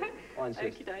 Please. I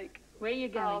insist. Okie doke. Where are you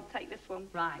going? I'll take this one.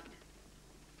 Right.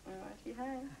 All righty,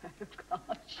 hang. Oh,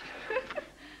 gosh.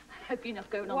 I hope you're not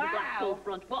going on the Blackpool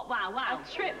front. What? Wow, wow.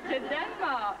 A trip to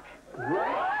Denmark.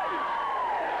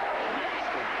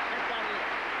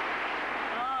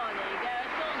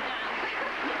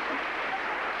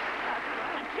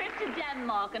 To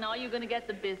Denmark, and are you going to get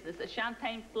the business? A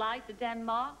champagne flight to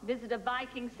Denmark, visit a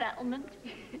Viking settlement.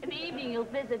 In the evening, you'll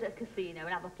visit a casino and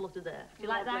have a flutter there. Do you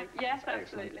like that? Yes,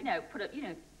 absolutely. You know, put up,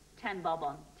 10 bob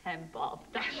on. 10 bob.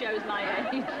 That shows my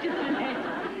age, doesn't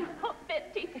it? Put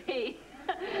 50p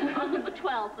on number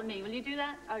 12 for me. Will you do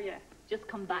that? Oh, yes. Just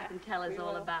come back and tell us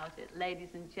all about it.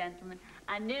 Ladies and gentlemen,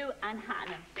 Anu and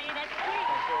Hannah. See you next week.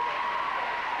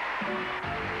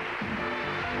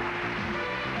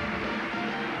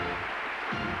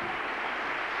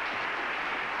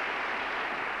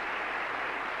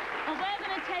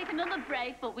 Take another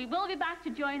break, but we will be back to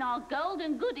join our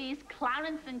golden goodies,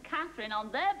 Clarence and Catherine,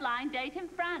 on their blind date in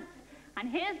France. And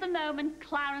here's the moment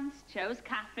Clarence chose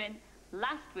Catherine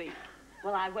last week.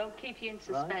 Well, I won't keep you in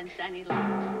suspense any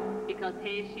longer, because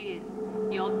here she is,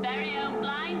 your very own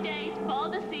blind date for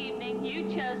this evening. You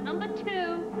chose number 2,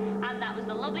 and that was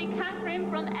the lovely Catherine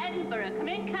from Edinburgh. Come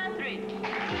in, Catherine.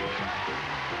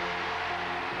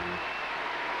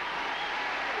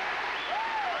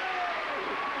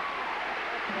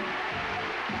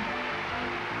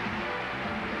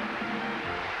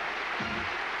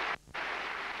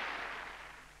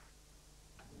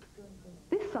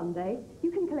 Sunday,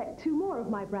 you can collect 2 more of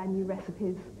my brand new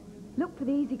recipes. Look for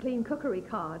the Easy Clean Cookery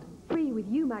card, free with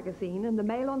You magazine and the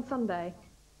Mail on Sunday.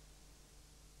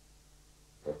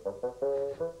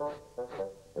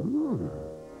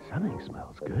 Something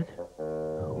smells good.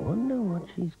 I wonder what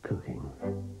she's cooking.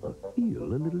 I feel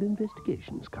a little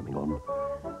investigation's coming on.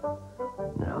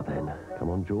 Now then, come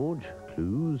on, George.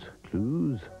 Clues,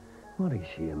 clues. What is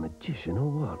she, a magician or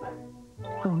what?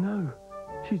 Oh no,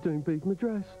 she's doing beef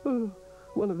madras. Oh.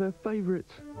 One of their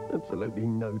favourites. Absolutely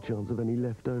no chance of any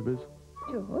leftovers.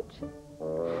 George?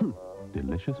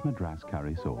 Delicious Madras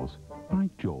curry sauce. By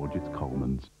George, it's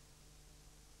Coleman's.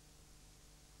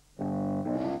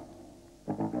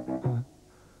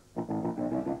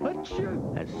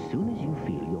 As soon as you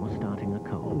feel you're starting a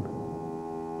cold,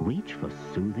 reach for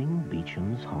soothing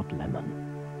Beecham's Hot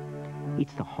Lemon.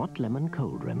 It's the hot lemon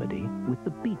cold remedy with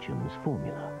the Beecham's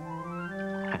formula.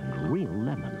 And real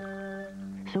lemon.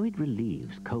 So it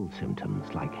relieves cold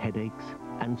symptoms like headaches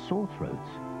and sore throats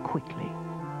quickly.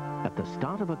 At the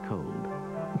start of a cold,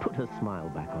 put a smile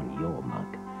back on your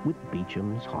mug with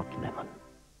Beecham's Hot Lemon.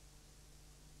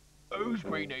 Who's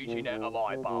been eating out of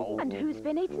my bowl? And who's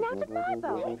been eating out of my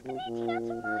bowl? Who's been eating out of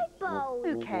my bowl?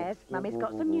 Who cares? Mummy's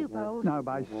got some new bowls. Now,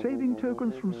 by saving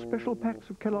tokens from special packs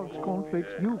of Kellogg's cornflakes,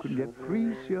 you can get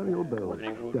free cereal bowls.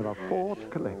 There are 4 to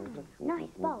collect. Nice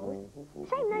bowls.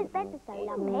 Shame those beds are so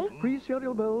lumpy. Free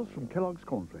cereal bowls from Kellogg's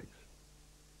cornflakes.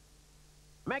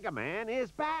 Mega Man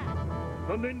is back!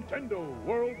 The Nintendo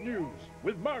World News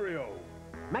with Mario.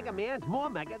 Mega Man's more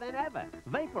mega than ever,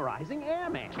 vaporizing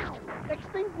Airman,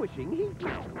 extinguishing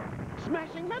Heatman,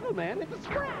 smashing Metal Man into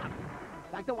scrap.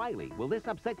 Dr. Wily, will this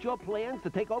upset your plans to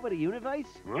take over the universe?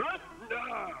 What?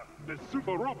 Nah, the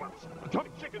super robots,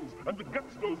 atomic chickens, and the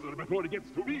gunsloser before it gets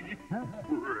to me.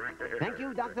 Thank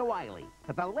you, Dr. Wily.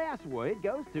 But the last word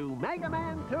goes to Mega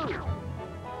Man 2.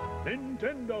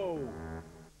 Nintendo.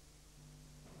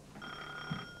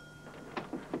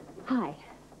 Hi.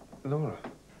 Laura.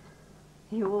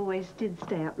 You always did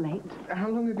stay up late. How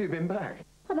long have you been back?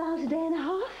 About a day and a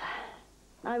half.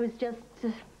 I was just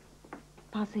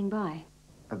passing by.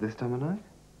 At this time of night?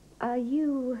 Are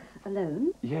you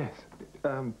alone? Yes.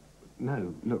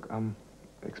 No, look, I'm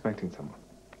expecting someone.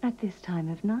 At this time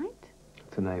of night?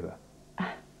 It's a neighbour.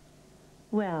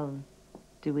 Well,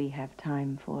 do we have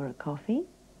time for a coffee?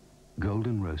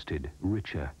 Golden roasted,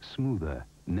 richer, smoother,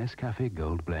 Nescafe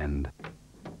Gold Blend.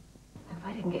 If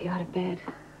I didn't get you out of bed.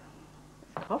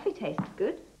 This coffee tastes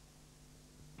good.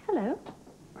 Hello.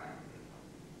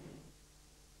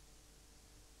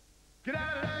 Get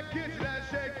out of that kitchen and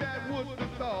shake that Worcester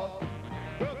sauce.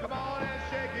 Well, come on and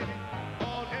shake it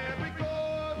on every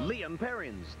course. Leon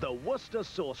Perrins, the Worcester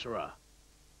Sorcerer.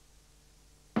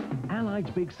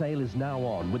 Allied's big sale is now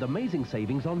on with amazing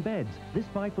savings on beds. This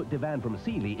 5-foot divan from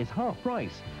Sealy is half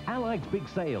price. Allied's big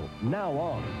sale, now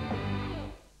on.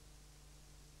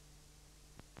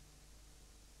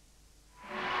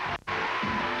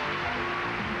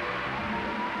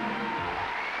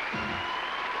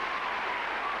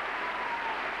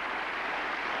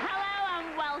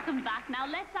 Welcome back. Now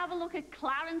let's have a look at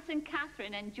Clarence and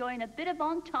Catherine enjoying a bit of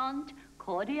entente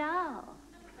cordiale.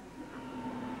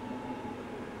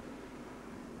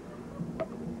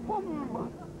 Happy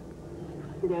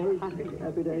days.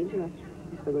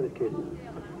 I've got a kid.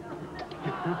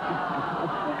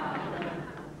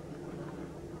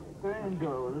 Very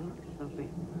enjoyable, isn't it?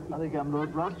 I think I'm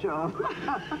Lord Rothschild.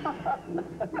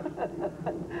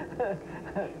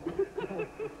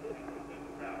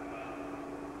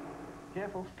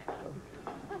 Careful.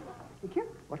 Thank you.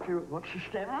 What's your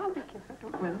step? I'll be careful.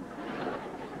 Don't win.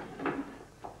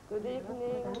 Good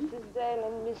evening, Mrs. Dale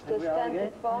and Mr.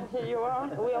 Stanton. Here you are.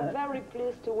 We are very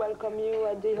pleased to welcome you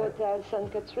at the Hotel St.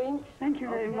 Catherine. Thank you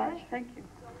very much. Thank you.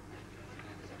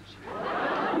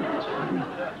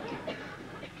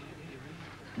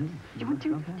 Do you want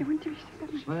to?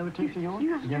 Will I ever taste of yours?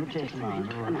 You never taste of mine.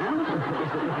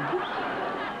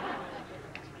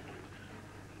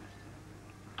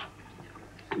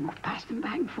 I'm not passing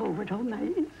back and forward all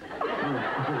night.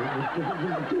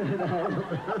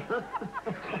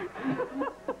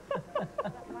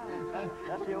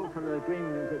 That's the old fellow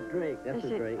agreement with Drake. That's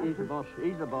the Drake. He's the boss.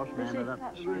 He's the boss man of that.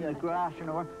 That's really the grass, you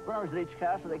know. When I was at Leach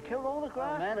Castle, they killed all the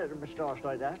grass. Man, it was starched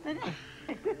like that. It's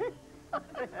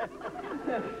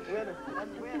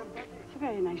a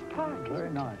very nice park.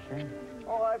 Very nice, eh?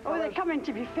 Oh, they're coming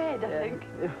to be fed, I think.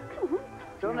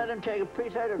 Don't let them take a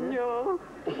piece out of you. No.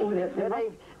 Oh,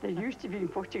 they're used to being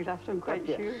photographed, I'm quite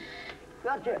sure.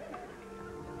 Gotcha.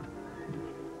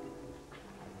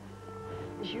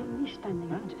 Is your knee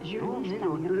standing up? Is your knee knee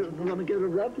standing up? I'm going to give it a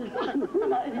rub.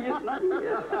 Not here.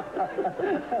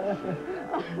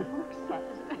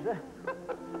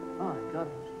 Oh, my God.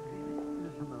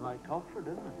 This is something like Oxford,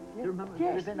 isn't it? Do you remember?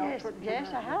 Yes,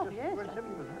 yes, I have, yes.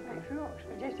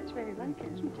 Yes, it's very like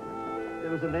it, isn't it?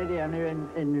 There was a lady down here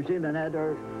in New Zealand had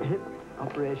her hip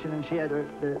operation, and she had her,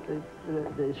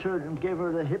 the surgeon gave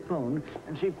her the hip bone,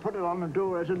 and she put it on the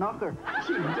door as a knocker.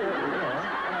 She did,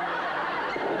 yeah.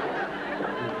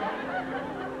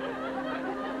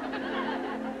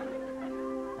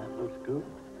 That looks good.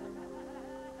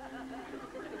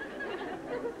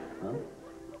 Huh?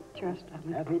 Just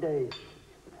happy days.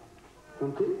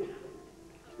 Okay.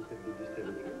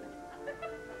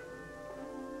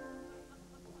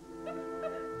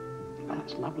 Oh,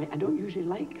 that's lovely. I don't usually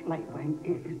like light wine,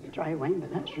 dry wine, but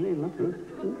that's really lovely.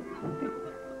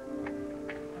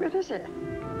 Where is it?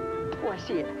 Oh, I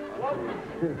see it.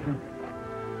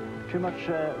 Too much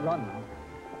run.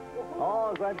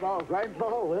 Oh, great ball.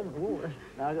 Ooh,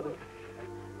 now I got to...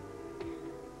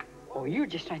 Oh, you're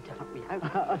just trying to help me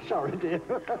out. Sorry, dear.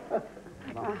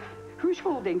 Who's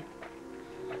holding?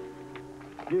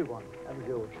 You one. That was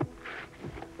yours.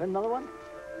 Another one?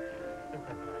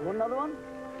 You want another one?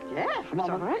 Yeah, Come on,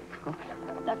 all right.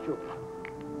 That's yours.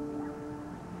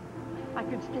 I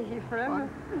could stay here forever.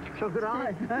 So could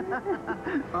I.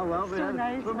 Oh, well, so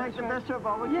nice. We'll make the best of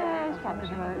it. Yes, that's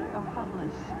right. Oh,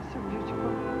 fabulous. So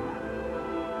beautiful.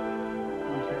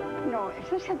 No, if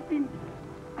this had been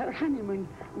our honeymoon,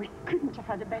 we couldn't have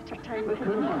had a better time. We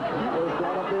couldn't. It was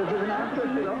right up there to the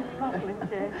actress, you know. Lovely,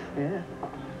 yes. Yeah.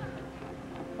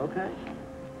 Okay.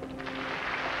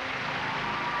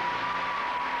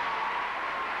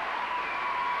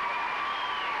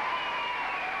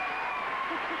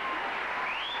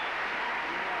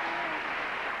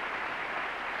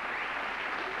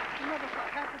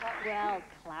 Well,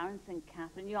 Clarence and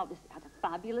Catherine, you obviously had a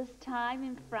fabulous time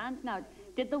in France. Now,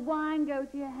 did the wine go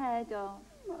to your head, or...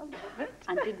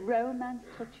 And did romance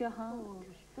touch your heart?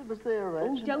 It was there, right?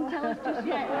 Oh, don't tell us just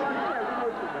yet.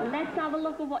 Let's have a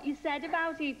look at what you said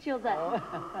about each other.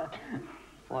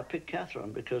 Well, I picked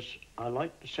Catherine because I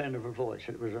liked the sound of her voice.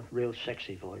 It was a real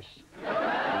sexy voice. And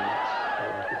that's how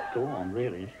I could go on,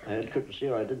 really. I couldn't see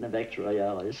her. I didn't have X-ray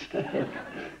eyes.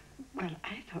 Well,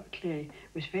 I thought Clay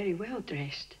was very well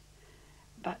dressed,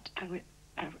 but I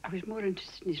was more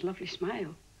interested in his lovely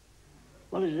smile.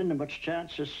 Well, he didn't have much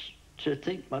chance to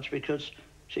think much because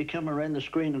she come around the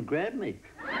screen and grabbed me.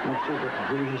 And I still got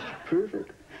the bruises to prove it.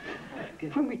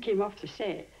 When we came off the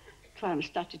set, Clarence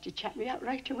started to chat me up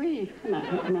right away, and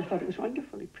I thought it was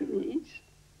wonderful. He put me at ease.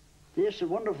 Yes, the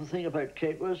wonderful thing about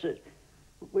Kate was that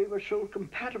we were so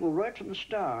compatible right from the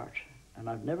start. And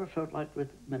I've never felt like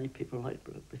with many people like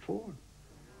before.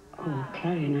 Oh,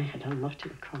 Clary and I had a lot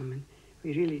in common.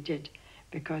 We really did.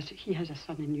 because he has a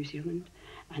son in New Zealand,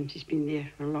 and he's been there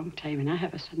for a long time, and I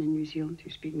have a son in New Zealand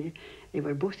who's been there. They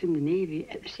were both in the Navy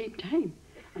at the same time,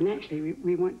 and actually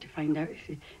we want to find out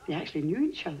if they actually knew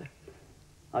each other.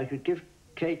 I could give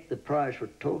Kate the prize for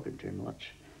talking too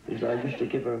much, because I used to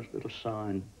give her a little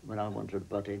sign when I wanted to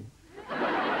butt in.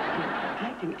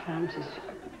 I think Clarence is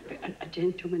a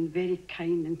gentleman, very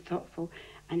kind and thoughtful,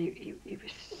 and he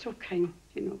was so kind,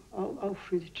 you know, all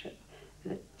through the trip,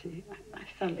 that I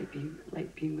thoroughly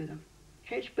liked being with him.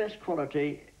 Kate's best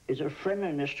quality is her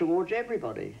friendliness towards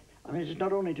everybody. I mean, it's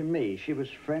not only to me. She was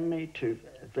friendly to,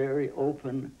 very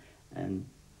open, and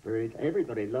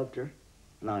everybody loved her,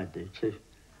 and I did too.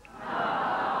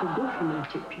 We're both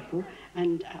romantic people,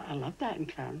 and I love that in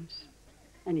Clarence.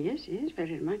 And he is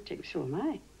very romantic, so am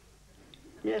I.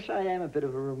 Yes, I am a bit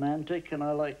of a romantic, and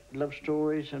I like love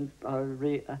stories, and I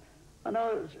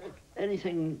know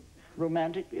anything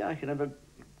romantic, yeah, I can have a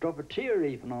drop of tear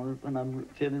even when I'm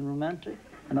feeling romantic,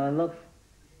 and I like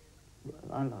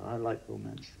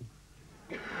romance.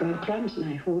 Well, Clarence and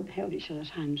I held each other's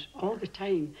hands all the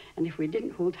time, and if we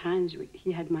didn't hold hands,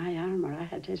 he had my arm or I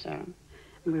had his arm,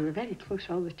 and we were very close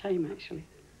all the time, actually,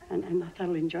 and I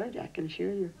thoroughly enjoyed it, I can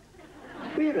assure you.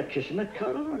 We had a kiss and a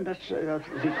cuddle, and that's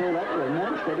if you call that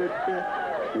romance, but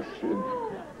it's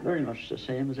very much the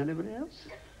same as anybody else.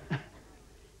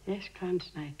 Yes,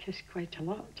 Clarence and I kissed quite a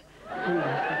lot, and I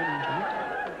thoroughly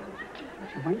enjoyed it.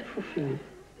 It's a wonderful feeling.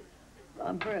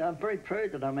 I'm very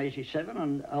proud that I'm 87,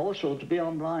 and also to be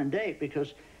on Blind Date,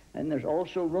 because there's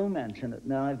also romance in it.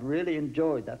 Now, I've really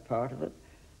enjoyed that part of it.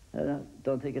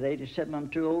 Don't think at 87 I'm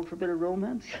too old for a bit of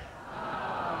romance.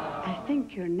 I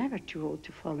think you're never too old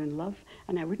to fall in love,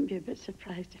 and I wouldn't be a bit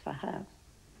surprised if I have.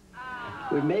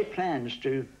 We've made plans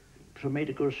for me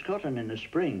to go to Scotland in the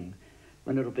spring,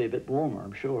 when it'll be a bit warmer,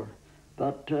 I'm sure.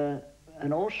 But,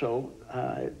 and also,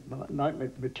 it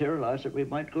might materialise that we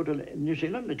might go to New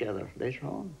Zealand together later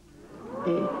on.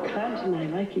 Clarence and I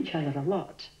like each other a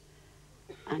lot,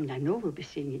 and I know we'll be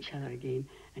seeing each other again,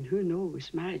 and who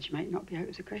knows, marriage might not be out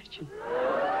of the question.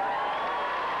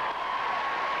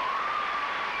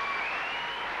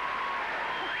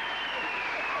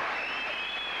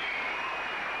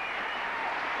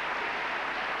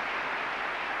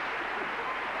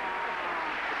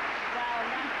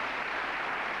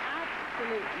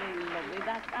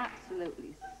 That's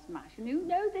absolutely smashing. Who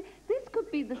knows? This could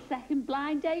be the second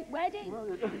blind date wedding.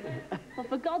 Well,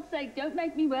 for God's sake, don't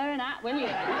make me wear an hat, will you?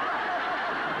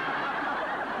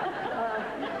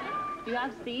 You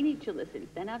have seen each other since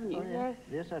then, haven't you? Oh, yes.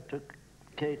 Yes, I took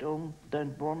Kate home down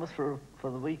to Bournemouth for the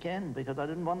weekend because I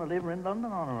didn't want to leave her in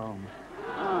London on her own.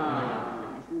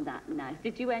 Oh, isn't that nice?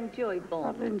 Did you enjoy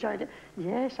Bournemouth? I enjoyed it.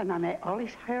 Yes, and I met all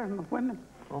his harem of women.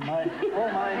 Oh, my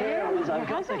hair was out,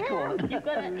 what they call it. You've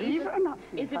got to believe it or not.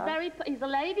 Is it very... He's a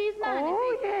ladies' man,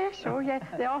 Oh, yes, oh, yes.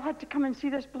 They all had to come and see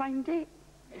this blind date.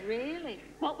 Really?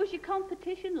 What was your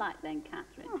competition like then,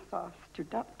 Catherine? I thought I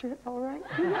stood up to it all right.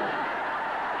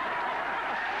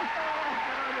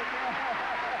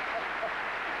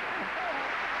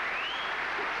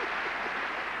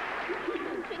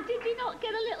 Did you not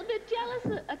get a little bit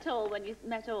jealous at all when you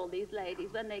met all these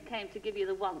ladies, when they came to give you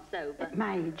the once-over? At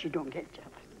my age, you don't get jealous.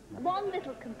 One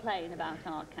little complaint about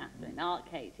our Catherine, our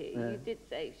Katie. You did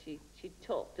say she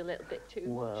talked a little bit too much.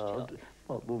 Well,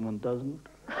 what woman doesn't?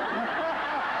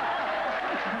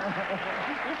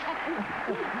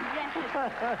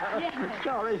 Yes.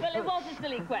 Sorry. Well, it was a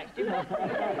silly question.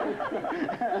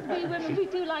 Because we women, we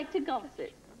do like to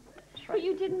gossip. But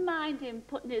you didn't mind him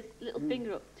putting his little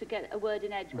finger up to get a word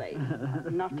in edgeways?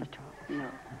 Not at all, no,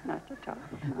 not at all.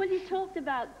 Well, you talked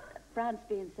about France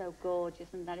being so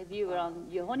gorgeous and that if you were on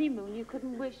your honeymoon, you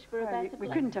couldn't wish for a better place. We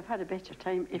couldn't have had a better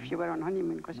time if you were on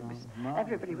honeymoon, because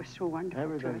everybody was so wonderful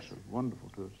to us. Everybody was wonderful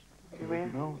to us. You were?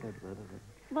 No,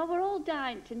 well, we're all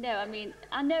dying to know. I mean,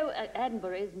 I know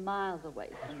Edinburgh is miles away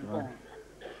from Bournemouth.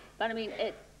 But, I mean,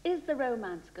 is the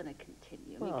romance going to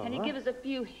continue? I mean, can you give us a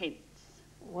few hints?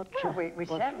 We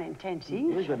certainly intend to see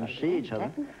We're going to see each other.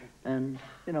 Definitely. And,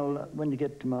 you know, when you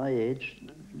get to my age,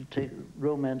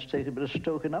 romance takes a bit of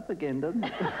stoking up again, doesn't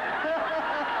it?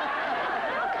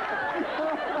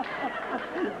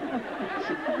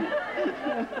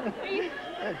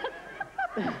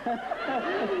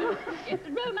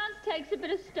 Romance takes a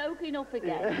bit of stoking up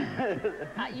again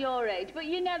at your age, but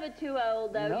you're never too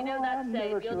old, though. No, you know that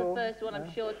saying. You're the old. first one, I'm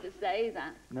sure, to say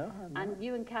that. No, and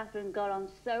you and Catherine got on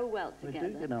so well together.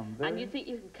 We do get on and you think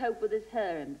you can cope with his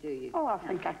harem, do you? Oh, I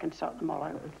think I can sort them all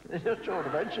out. Sort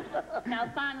of, don't you? Now,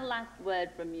 final last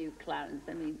word from you, Clarence.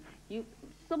 I mean, you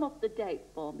sum up the date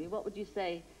for me. What would you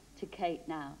say to Kate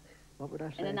now? What would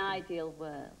I say? In an ideal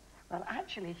world. Well,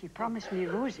 actually, he promised me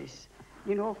roses,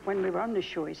 you know, when we were on the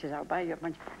show, he says, I'll buy you a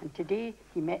bunch. And today,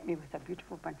 he met me with a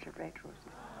beautiful bunch of red roses.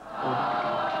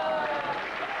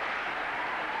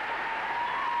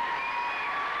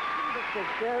 That's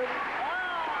good.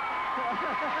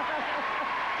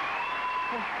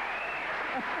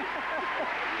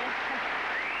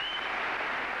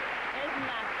 Isn't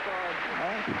that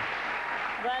good?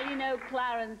 Well, you know,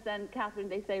 Clarence and Catherine,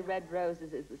 they say red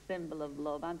roses is the symbol of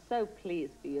love. I'm so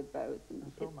pleased for you both.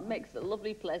 And it makes a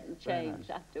lovely, pleasant change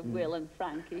after Will and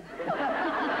Frankie.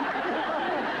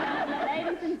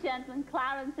 Ladies and gentlemen,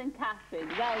 Clarence and Catherine,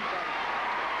 well done.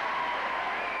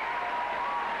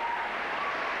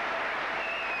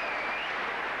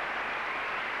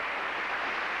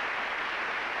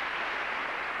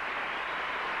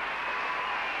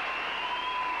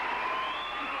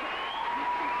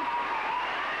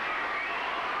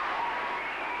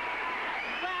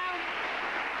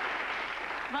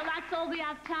 Well, that's all we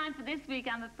have time for this week,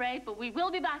 I'm afraid, but we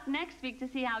will be back next week to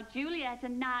see how Juliet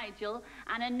and Nigel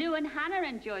and Anu and Hannah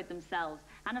enjoyed themselves.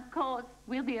 And, of course,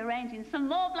 we'll be arranging some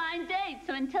more blind dates.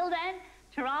 So until then,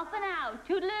 ta-ra for now.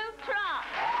 Toodaloo, ta-ra.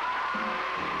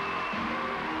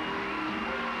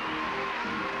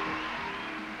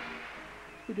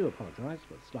 We do apologise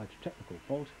for a slight technical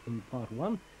fault in part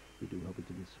 1. We do hope it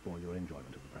didn't spoil your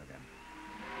enjoyment of the programme.